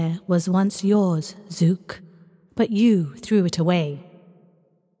chair was once yours, Zook, but you threw it away.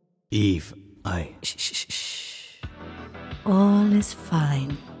 Eve, Shh. All is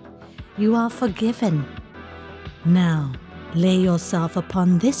fine. You are forgiven. Now, lay yourself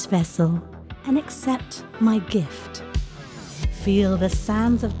upon this vessel and accept my gift. Feel the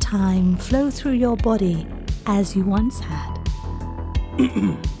sands of time flow through your body as you once had.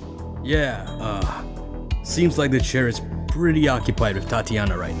 Seems like the chair is pretty occupied with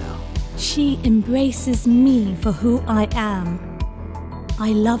Tatiana right now. She embraces me for who I am.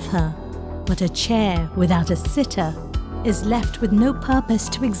 I love her, but a chair without a sitter is left with no purpose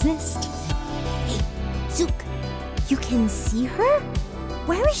to exist. Hey, Zook, you can see her?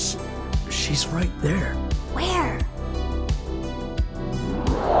 Where is she? She's right there. Where?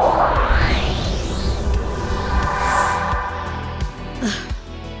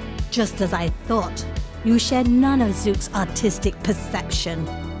 Just as I thought, you share none of Zook's artistic perception.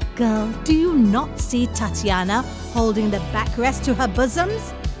 Girl, do you not see Tatiana holding the backrest to her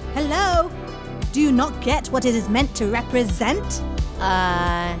bosoms? Hello? Do you not get what it is meant to represent?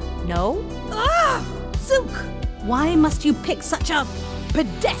 No? Ah! Zook! Why must you pick such a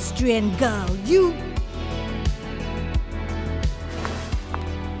pedestrian girl? You...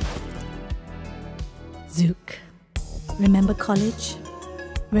 Zook, remember college?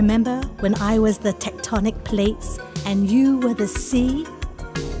 Remember when I was the tectonic plates and you were the sea?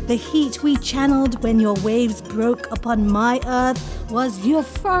 The heat we channeled when your waves broke upon my earth was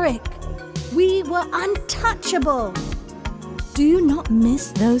euphoric. We were untouchable. Do you not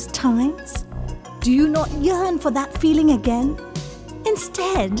miss those times? Do you not yearn for that feeling again?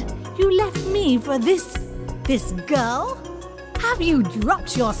 Instead, you left me for this girl? Have you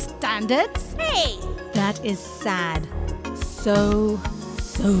dropped your standards? Hey! That is sad. So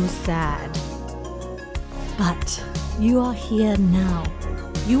sad. But you are here now.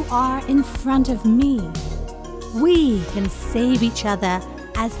 You are in front of me. We can save each other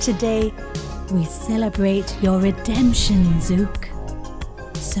as today we celebrate your redemption, Zook.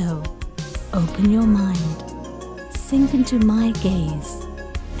 So, open your mind, sink into my gaze,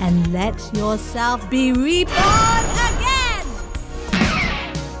 and let yourself be reborn again!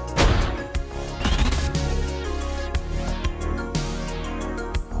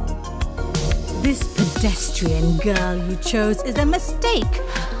 This pedestrian girl you chose is a mistake.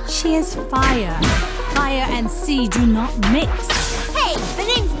 She is fire. Fire and sea do not mix. Hey, the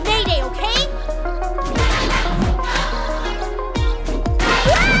name's Mayday, okay?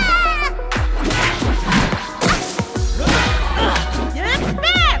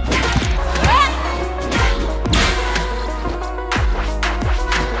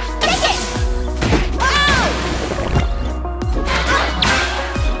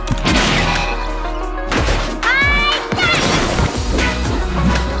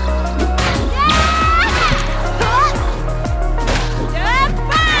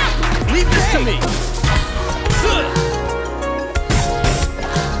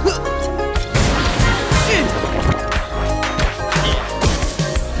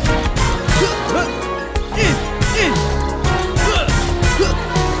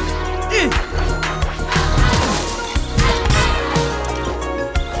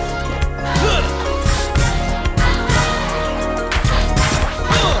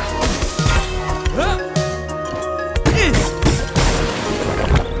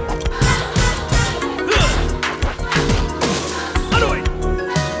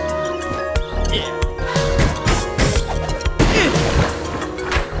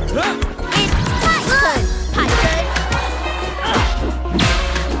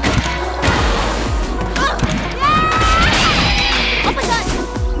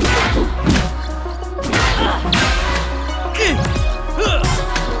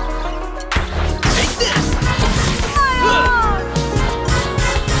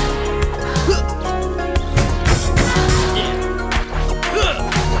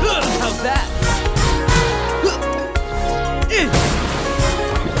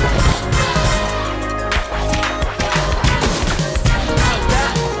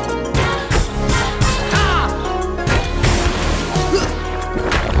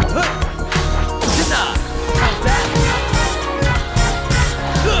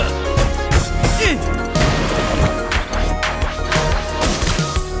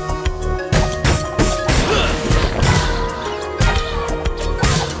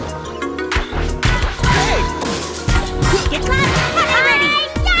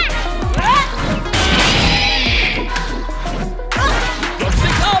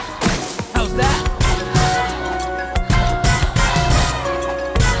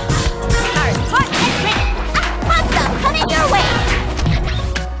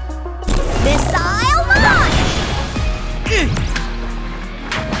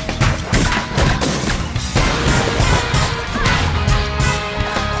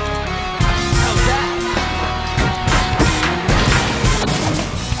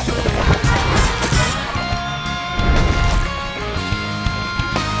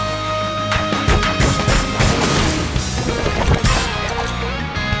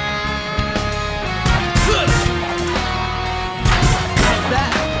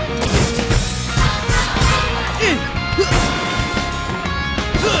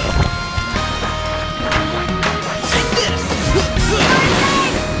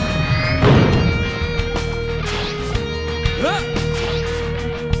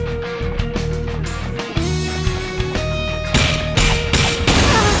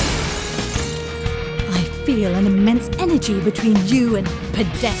 Feel an immense energy between you and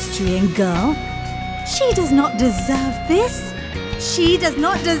pedestrian girl. She does not deserve this. She does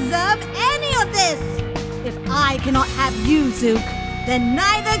not deserve any of this. If I cannot have you, Zook, then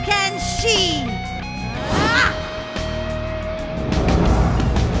neither can she. Ah!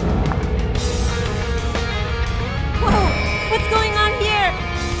 Whoa! What's going on here?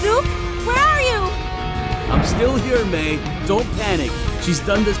 Zook, where are you? I'm still here, May. Don't panic. She's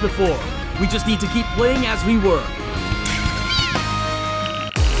done this before. We just need to keep playing as we were.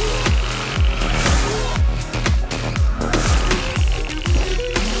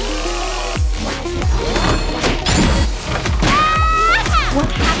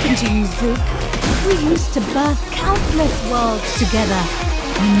 What happened to you, Zook? We used to birth countless worlds together.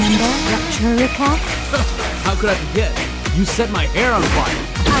 Remember Rapturika? How could I forget? You set my hair on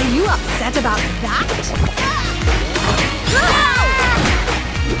fire. Are you upset about that?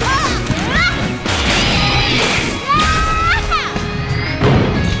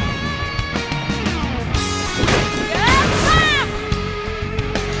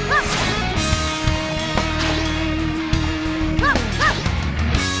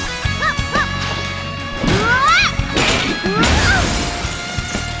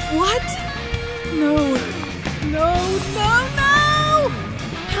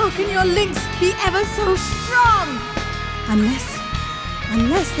 can your links be ever so strong?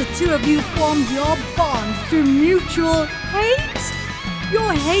 Unless the two of you formed your bond through mutual hate?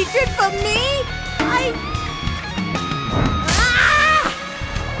 Your hatred for me?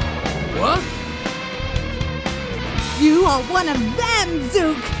 What? You are one of them,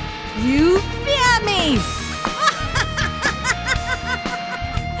 Zook! You fear me!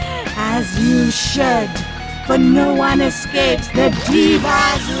 As you should, for no one escapes the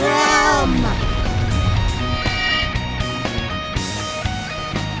Diva's realm!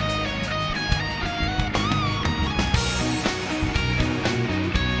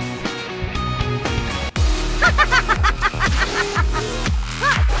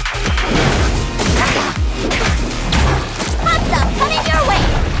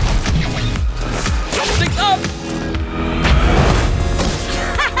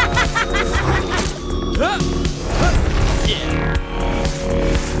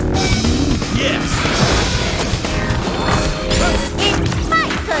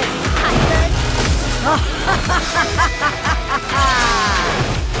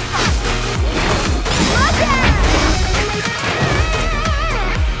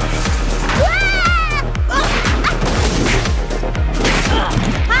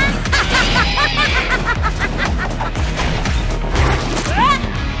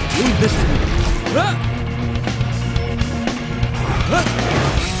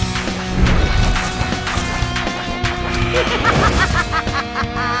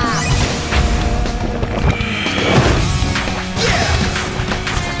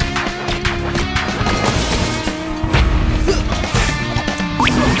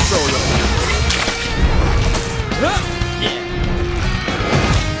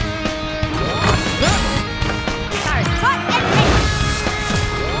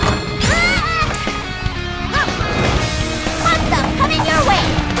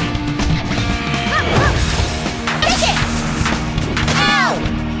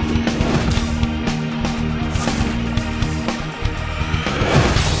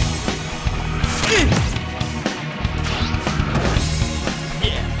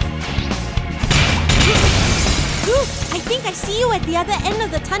 At the other end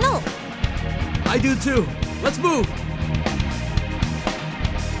of the tunnel. I do too. Let's move.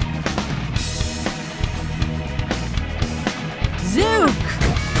 Zook!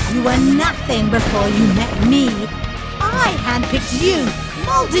 You were nothing before you met me. I handpicked you,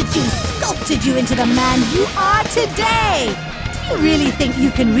 molded you, sculpted you into the man you are today. Do you really think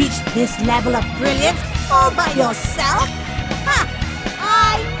you can reach this level of brilliance all by yourself? Ha!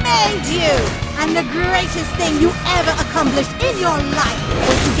 I made you! And the greatest thing you ever accomplished in your life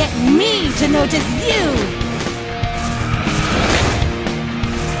was to get me to notice you!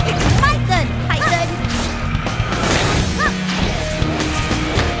 It's my turn, Titan!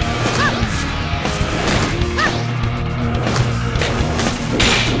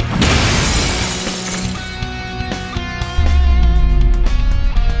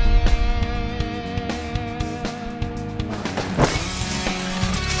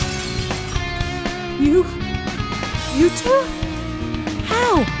 You too?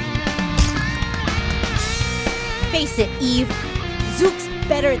 How? Face it, Eve. Zook's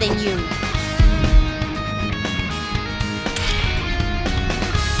better than you.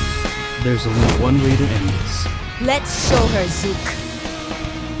 There's only one way to end this. Let's show her, Zook.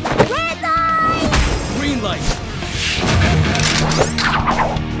 Red light! Green light!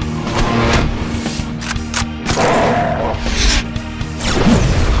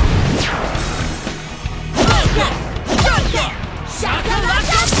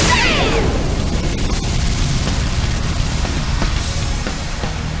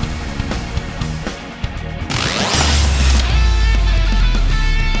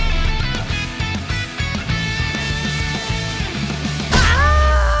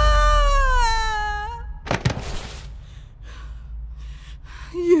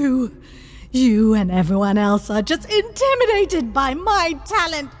 You and everyone else are just intimidated by my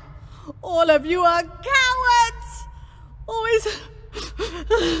talent. All of you are cowards. Always...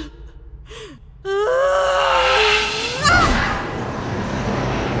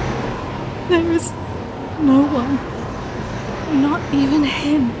 There is no one, not even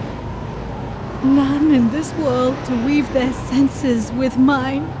him. None in this world to weave their senses with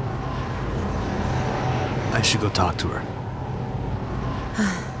mine. I should go talk to her.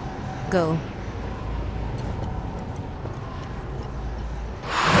 Go.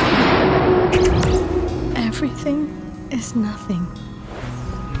 Everything is nothing.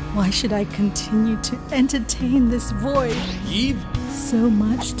 Why should I continue to entertain this void? Eve? So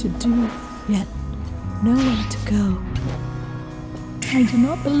much to do, yet nowhere to go. I do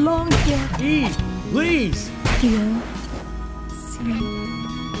not belong here. Eve, please! The earth, sea,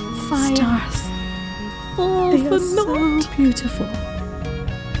 fire, stars, all They for are naught. So beautiful.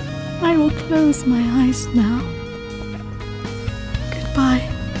 I will close my eyes now. Goodbye.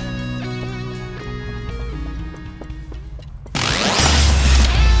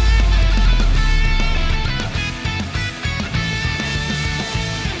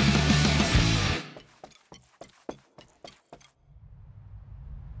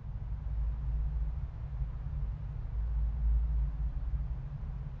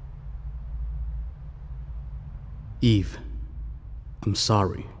 Eve, I'm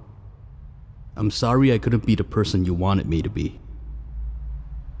sorry. I'm sorry I couldn't be the person you wanted me to be.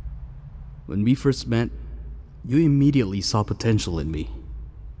 When we first met, you immediately saw potential in me.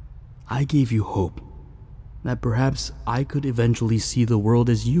 I gave you hope that perhaps I could eventually see the world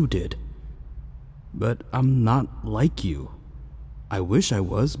as you did. But I'm not like you. I wish I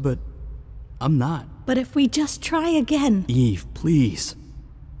was, but I'm not. But if we just try again. Eve, please.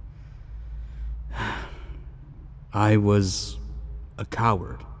 I was a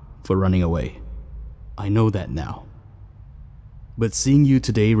coward for running away. I know that now. But seeing you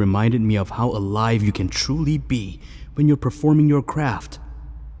today reminded me of how alive you can truly be when you're performing your craft.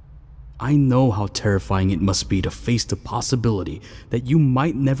 I know how terrifying it must be to face the possibility that you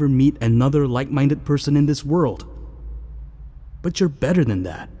might never meet another like-minded person in this world. But you're better than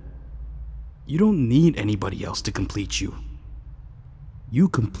that. You don't need anybody else to complete you. You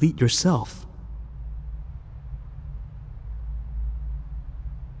complete yourself.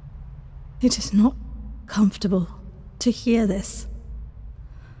 It is not comfortable to hear this.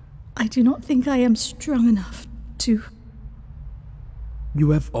 I do not think I am strong enough to... You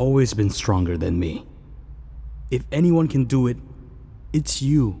have always been stronger than me. If anyone can do it, it's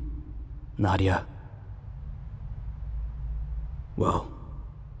you, Nadia. Well,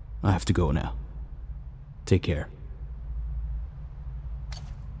 I have to go now. Take care.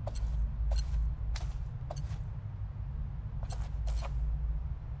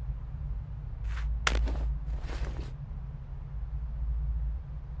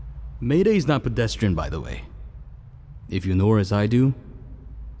 Mayday is not pedestrian, by the way. If you know her as I do,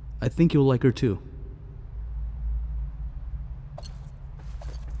 I think you'll like her too.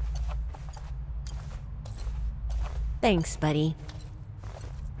 Thanks, buddy.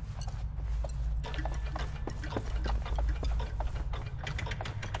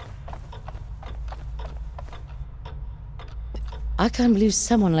 I can't believe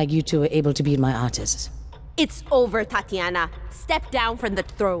someone like you two are able to beat my artists. It's over, Tatiana. Step down from the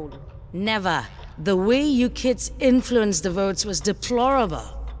throne. Never. The way you kids influenced the votes was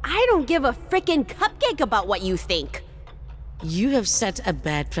deplorable. I don't give a frickin' cupcake about what you think. You have set a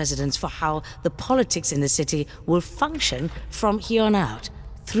bad precedent for how the politics in the city will function from here on out,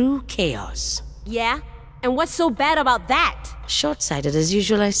 through chaos. Yeah? And what's so bad about that? Short-sighted as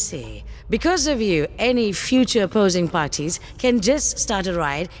usual, I see. Because of you, any future opposing parties can just start a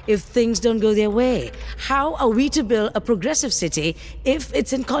riot if things don't go their way. How are we to build a progressive city if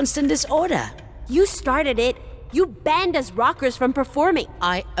it's in constant disorder? You started it. You banned us rockers from performing.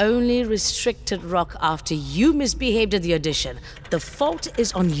 I only restricted rock after you misbehaved at the audition. The fault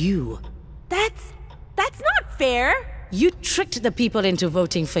is on you. That's not fair. You tricked the people into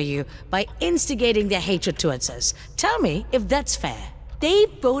voting for you by instigating their hatred towards us. Tell me if that's fair. They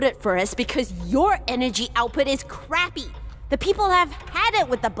voted for us because your energy output is crappy. The people have had it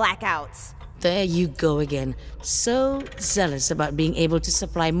with the blackouts. There you go again. So zealous about being able to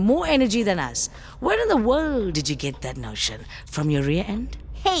supply more energy than us. Where in the world did you get that notion? From your rear end?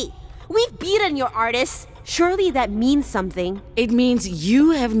 Hey, we've beaten your artists. Surely that means something. It means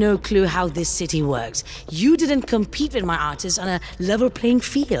you have no clue how this city works. You didn't compete with my artists on a level playing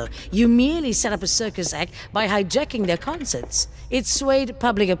field. You merely set up a circus act by hijacking their concerts. It swayed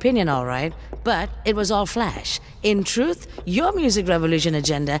public opinion, all right, but it was all flash. In truth, your music revolution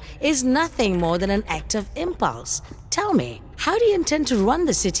agenda is nothing more than an act of impulse. Tell me, how do you intend to run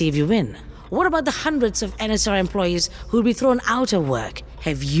the city if you win? What about the hundreds of NSR employees who'll be thrown out of work?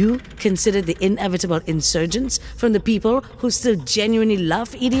 Have you considered the inevitable insurgents from the people who still genuinely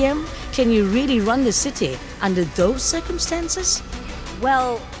love EDM? Can you really run the city under those circumstances?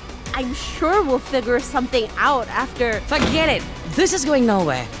 Well, I'm sure we'll figure something out after... Forget it! This is going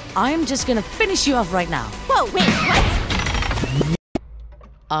nowhere. I'm just gonna finish you off right now. Whoa, wait, what?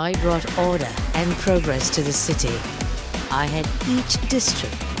 I brought order and progress to the city. I had each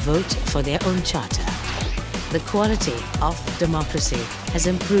district vote for their own charter. The quality of democracy has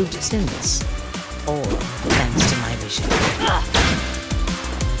improved since, all thanks to my vision.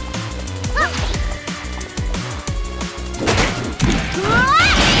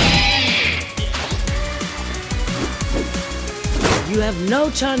 have no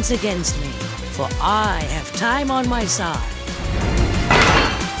chance against me, for I have time on my side.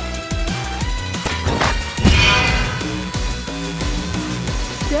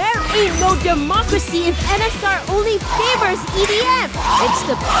 There ain't no democracy if NSR only favors EDM! It's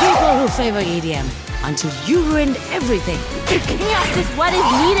the people who favor EDM, until you ruined everything. If chaos is what is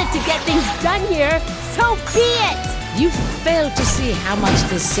needed to get things done here, so be it! You failed to see how much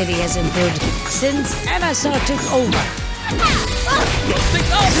this city has improved since NSR took over. Stick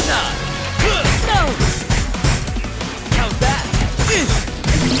out to that! No! Count that!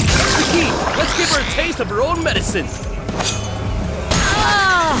 That's the key! Let's give her a taste of her own medicine!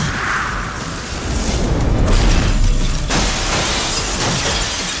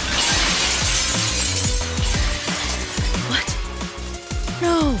 What?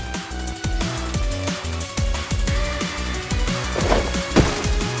 No!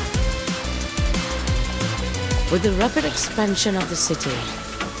 With the rapid expansion of the city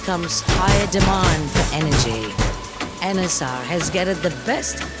comes higher demand for energy. NSR has gathered the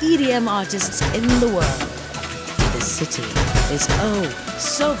best EDM artists in the world. The city is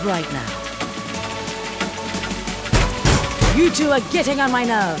so bright now. You two are getting on my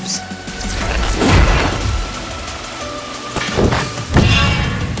nerves.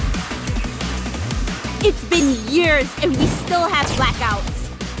 It's been years and we still have blackouts.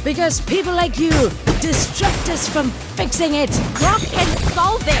 Because people like you distract us from fixing it. Rock can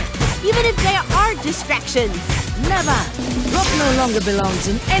solve it, even if there are distractions. Never. Rock no longer belongs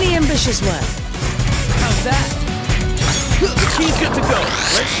in any ambitious work. How's that? The key's good to go.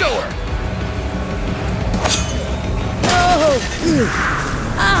 Let's show her. Oh!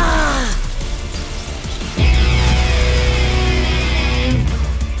 Ah!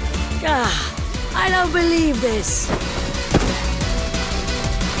 Ah! I don't believe this.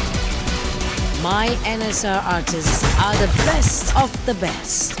 My NSR artists are the best of the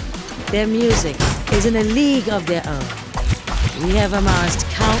best. Their music is in a league of their own. We have amassed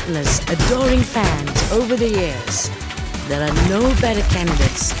countless adoring fans over the years. There are no better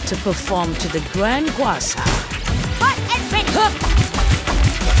candidates to perform to the Grand Quasa. Hot and ready!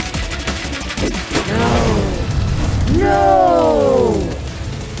 No! No!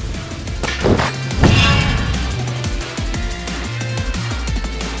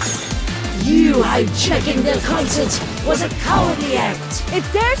 You hijacking their concert was a cowardly act.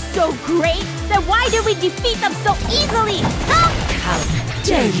 If they're so great, then why do we defeat them so easily? Huh? How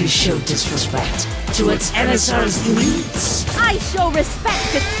dare you show disrespect towards NSR's elites? I show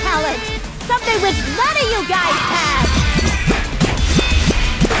respect to talent, something which none of you guys have.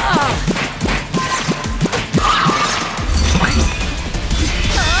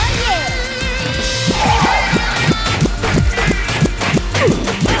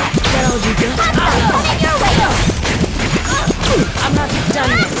 I'm not done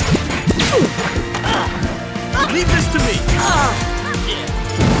yet. Leave this to me.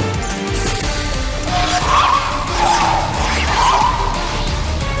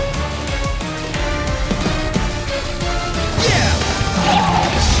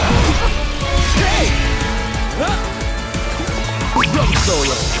 Drum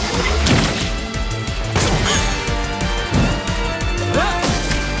solo.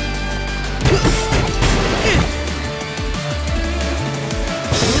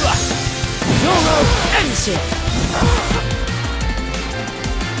 Ends it.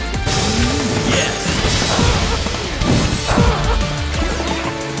 Yes.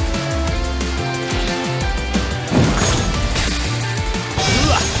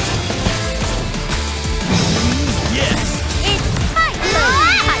 Yes. It's my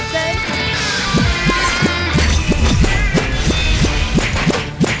turn,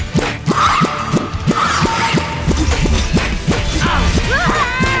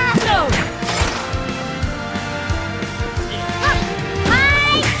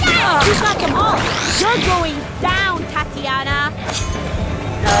 You got them all. You're going down, Tatiana.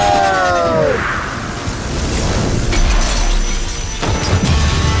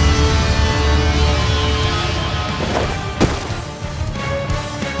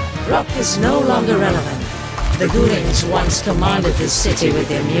 Rock is no longer relevant. The Goonings once commanded this city with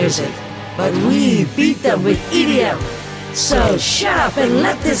their music, but we beat them with EDM. So shut up and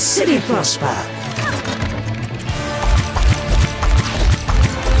let this city prosper.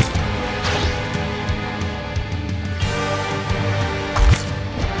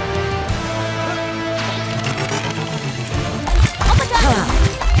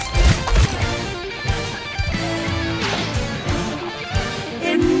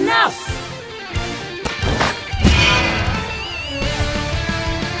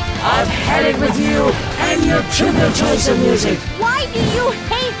 I've had it with you and your triple choice of music. Why do you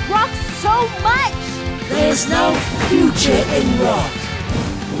hate rock so much? There's no future in rock.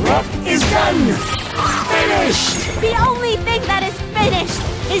 Rock is done. Finished. The only thing that is finished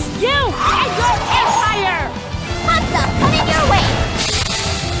is you and your empire! Monster, coming your way!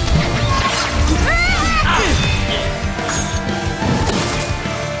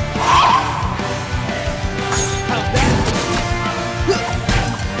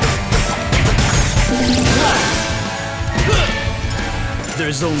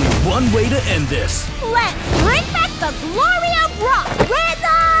 There's only one way to end this. Let's bring back the glory of rock! Red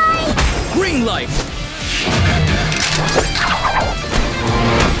light! Green light!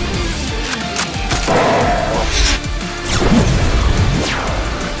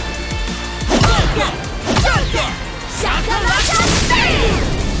 Shakalaka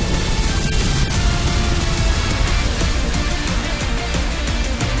Bam!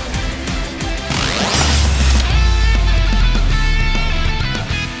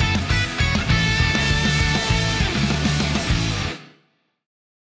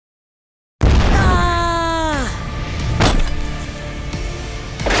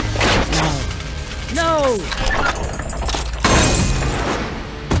 No!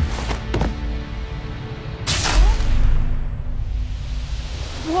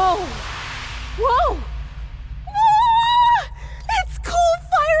 Whoa! Whoa! Whoa! It's Cool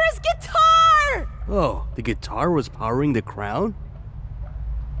Fire's guitar! Oh, the guitar was powering the crown?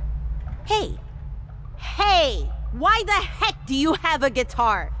 Hey! Hey! Why the heck do you have a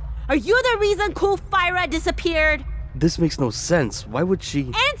guitar? Are you the reason Cool Fire disappeared? This makes no sense. Why would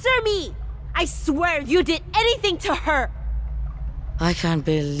she? Answer me! I swear if you did anything to her! I can't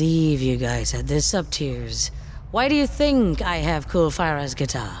believe you guys had this up tears. Why do you think I have Cool Fira's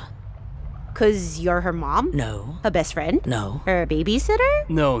guitar? 'Cause you're her mom? No. Her best friend? No. Her babysitter?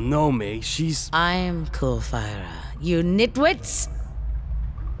 No, May. She's... I'm Cool Fira. You nitwits!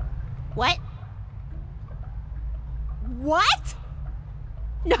 What? What?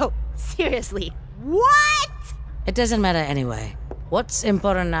 No, seriously. What? It doesn't matter anyway. What's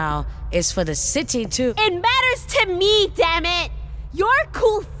important now is for the city to... It matters to me, damn it! You're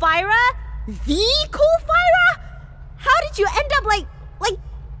Cool Fira? The Cool Fira? How did you end up like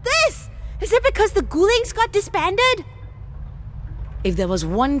this? Is it because the Ghoulings got disbanded? If there was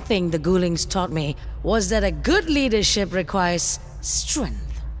one thing the Ghoulings taught me, was that a good leadership requires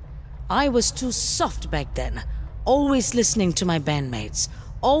strength. I was too soft back then, always listening to my bandmates,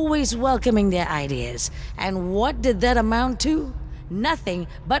 always welcoming their ideas. And what did that amount to? Nothing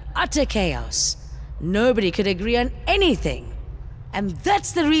but utter chaos. Nobody could agree on anything. And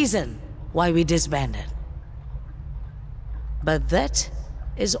that's the reason why we disbanded. But that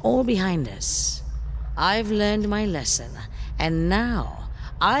is all behind us. I've learned my lesson, and now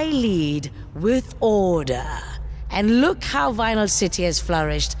I lead with order. And look how Vinyl City has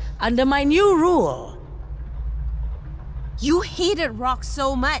flourished under my new rule. You hated rock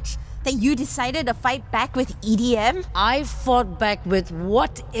so much that you decided to fight back with EDM? I fought back with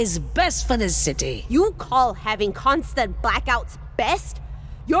what is best for this city. You call having constant blackouts best?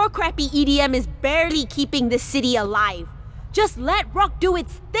 Your crappy EDM is barely keeping this city alive. Just let rock do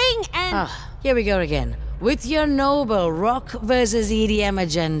its thing and... Here we go again. With your noble rock versus EDM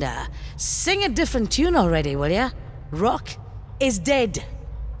agenda. Sing a different tune already, will ya? Rock is dead.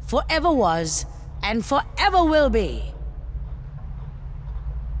 Forever was, and forever will be.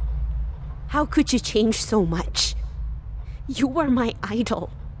 How could you change so much? You were my idol.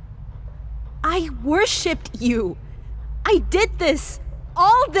 I worshipped you. I did this,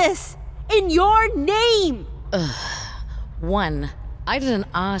 all this, in your name. 1, I didn't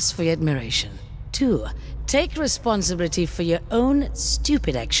ask for your admiration. 2, take responsibility for your own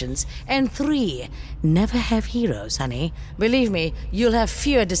stupid actions. And 3, never have heroes, honey. Believe me, you'll have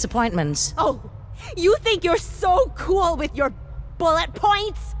fewer disappointments. Oh, you think you're so cool with your bullet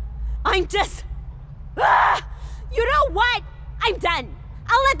points? I'm just... You know what? I'm done.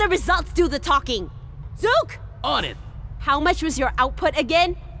 I'll let the results do the talking. Zook! On it! How much was your output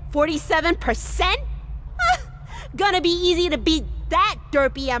again? 47%? Gonna be easy to beat that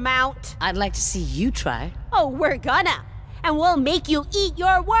derpy amount. I'd like to see you try. Oh, we're gonna. And we'll make you eat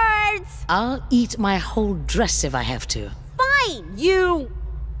your words. I'll eat my whole dress if I have to. Fine, you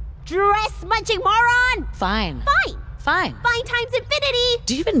dress-munching moron. Fine. Fine. Fine. Fine times infinity.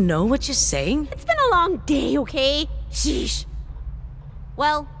 Do you even know what you're saying? It's been a long day, okay? Sheesh.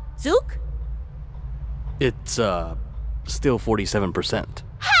 Well, Zook? It's, still 47%.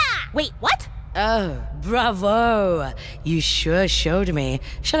 Ha! Wait, what? Oh, bravo. You sure showed me.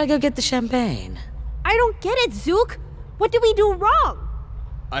 Shall I go get the champagne? I don't get it, Zook. What did we do wrong?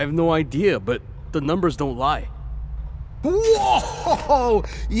 I have no idea, but The numbers don't lie. Whoa!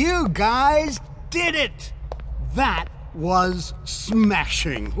 You guys did it! That was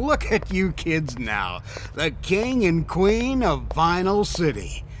smashing. Look at you kids now. The king and queen of Vinyl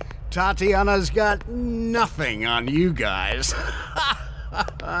City. Tatiana's got nothing on you guys.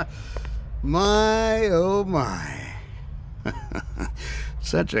 My, oh my.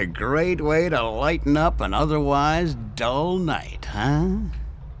 Such a great way to lighten up an otherwise dull night, huh?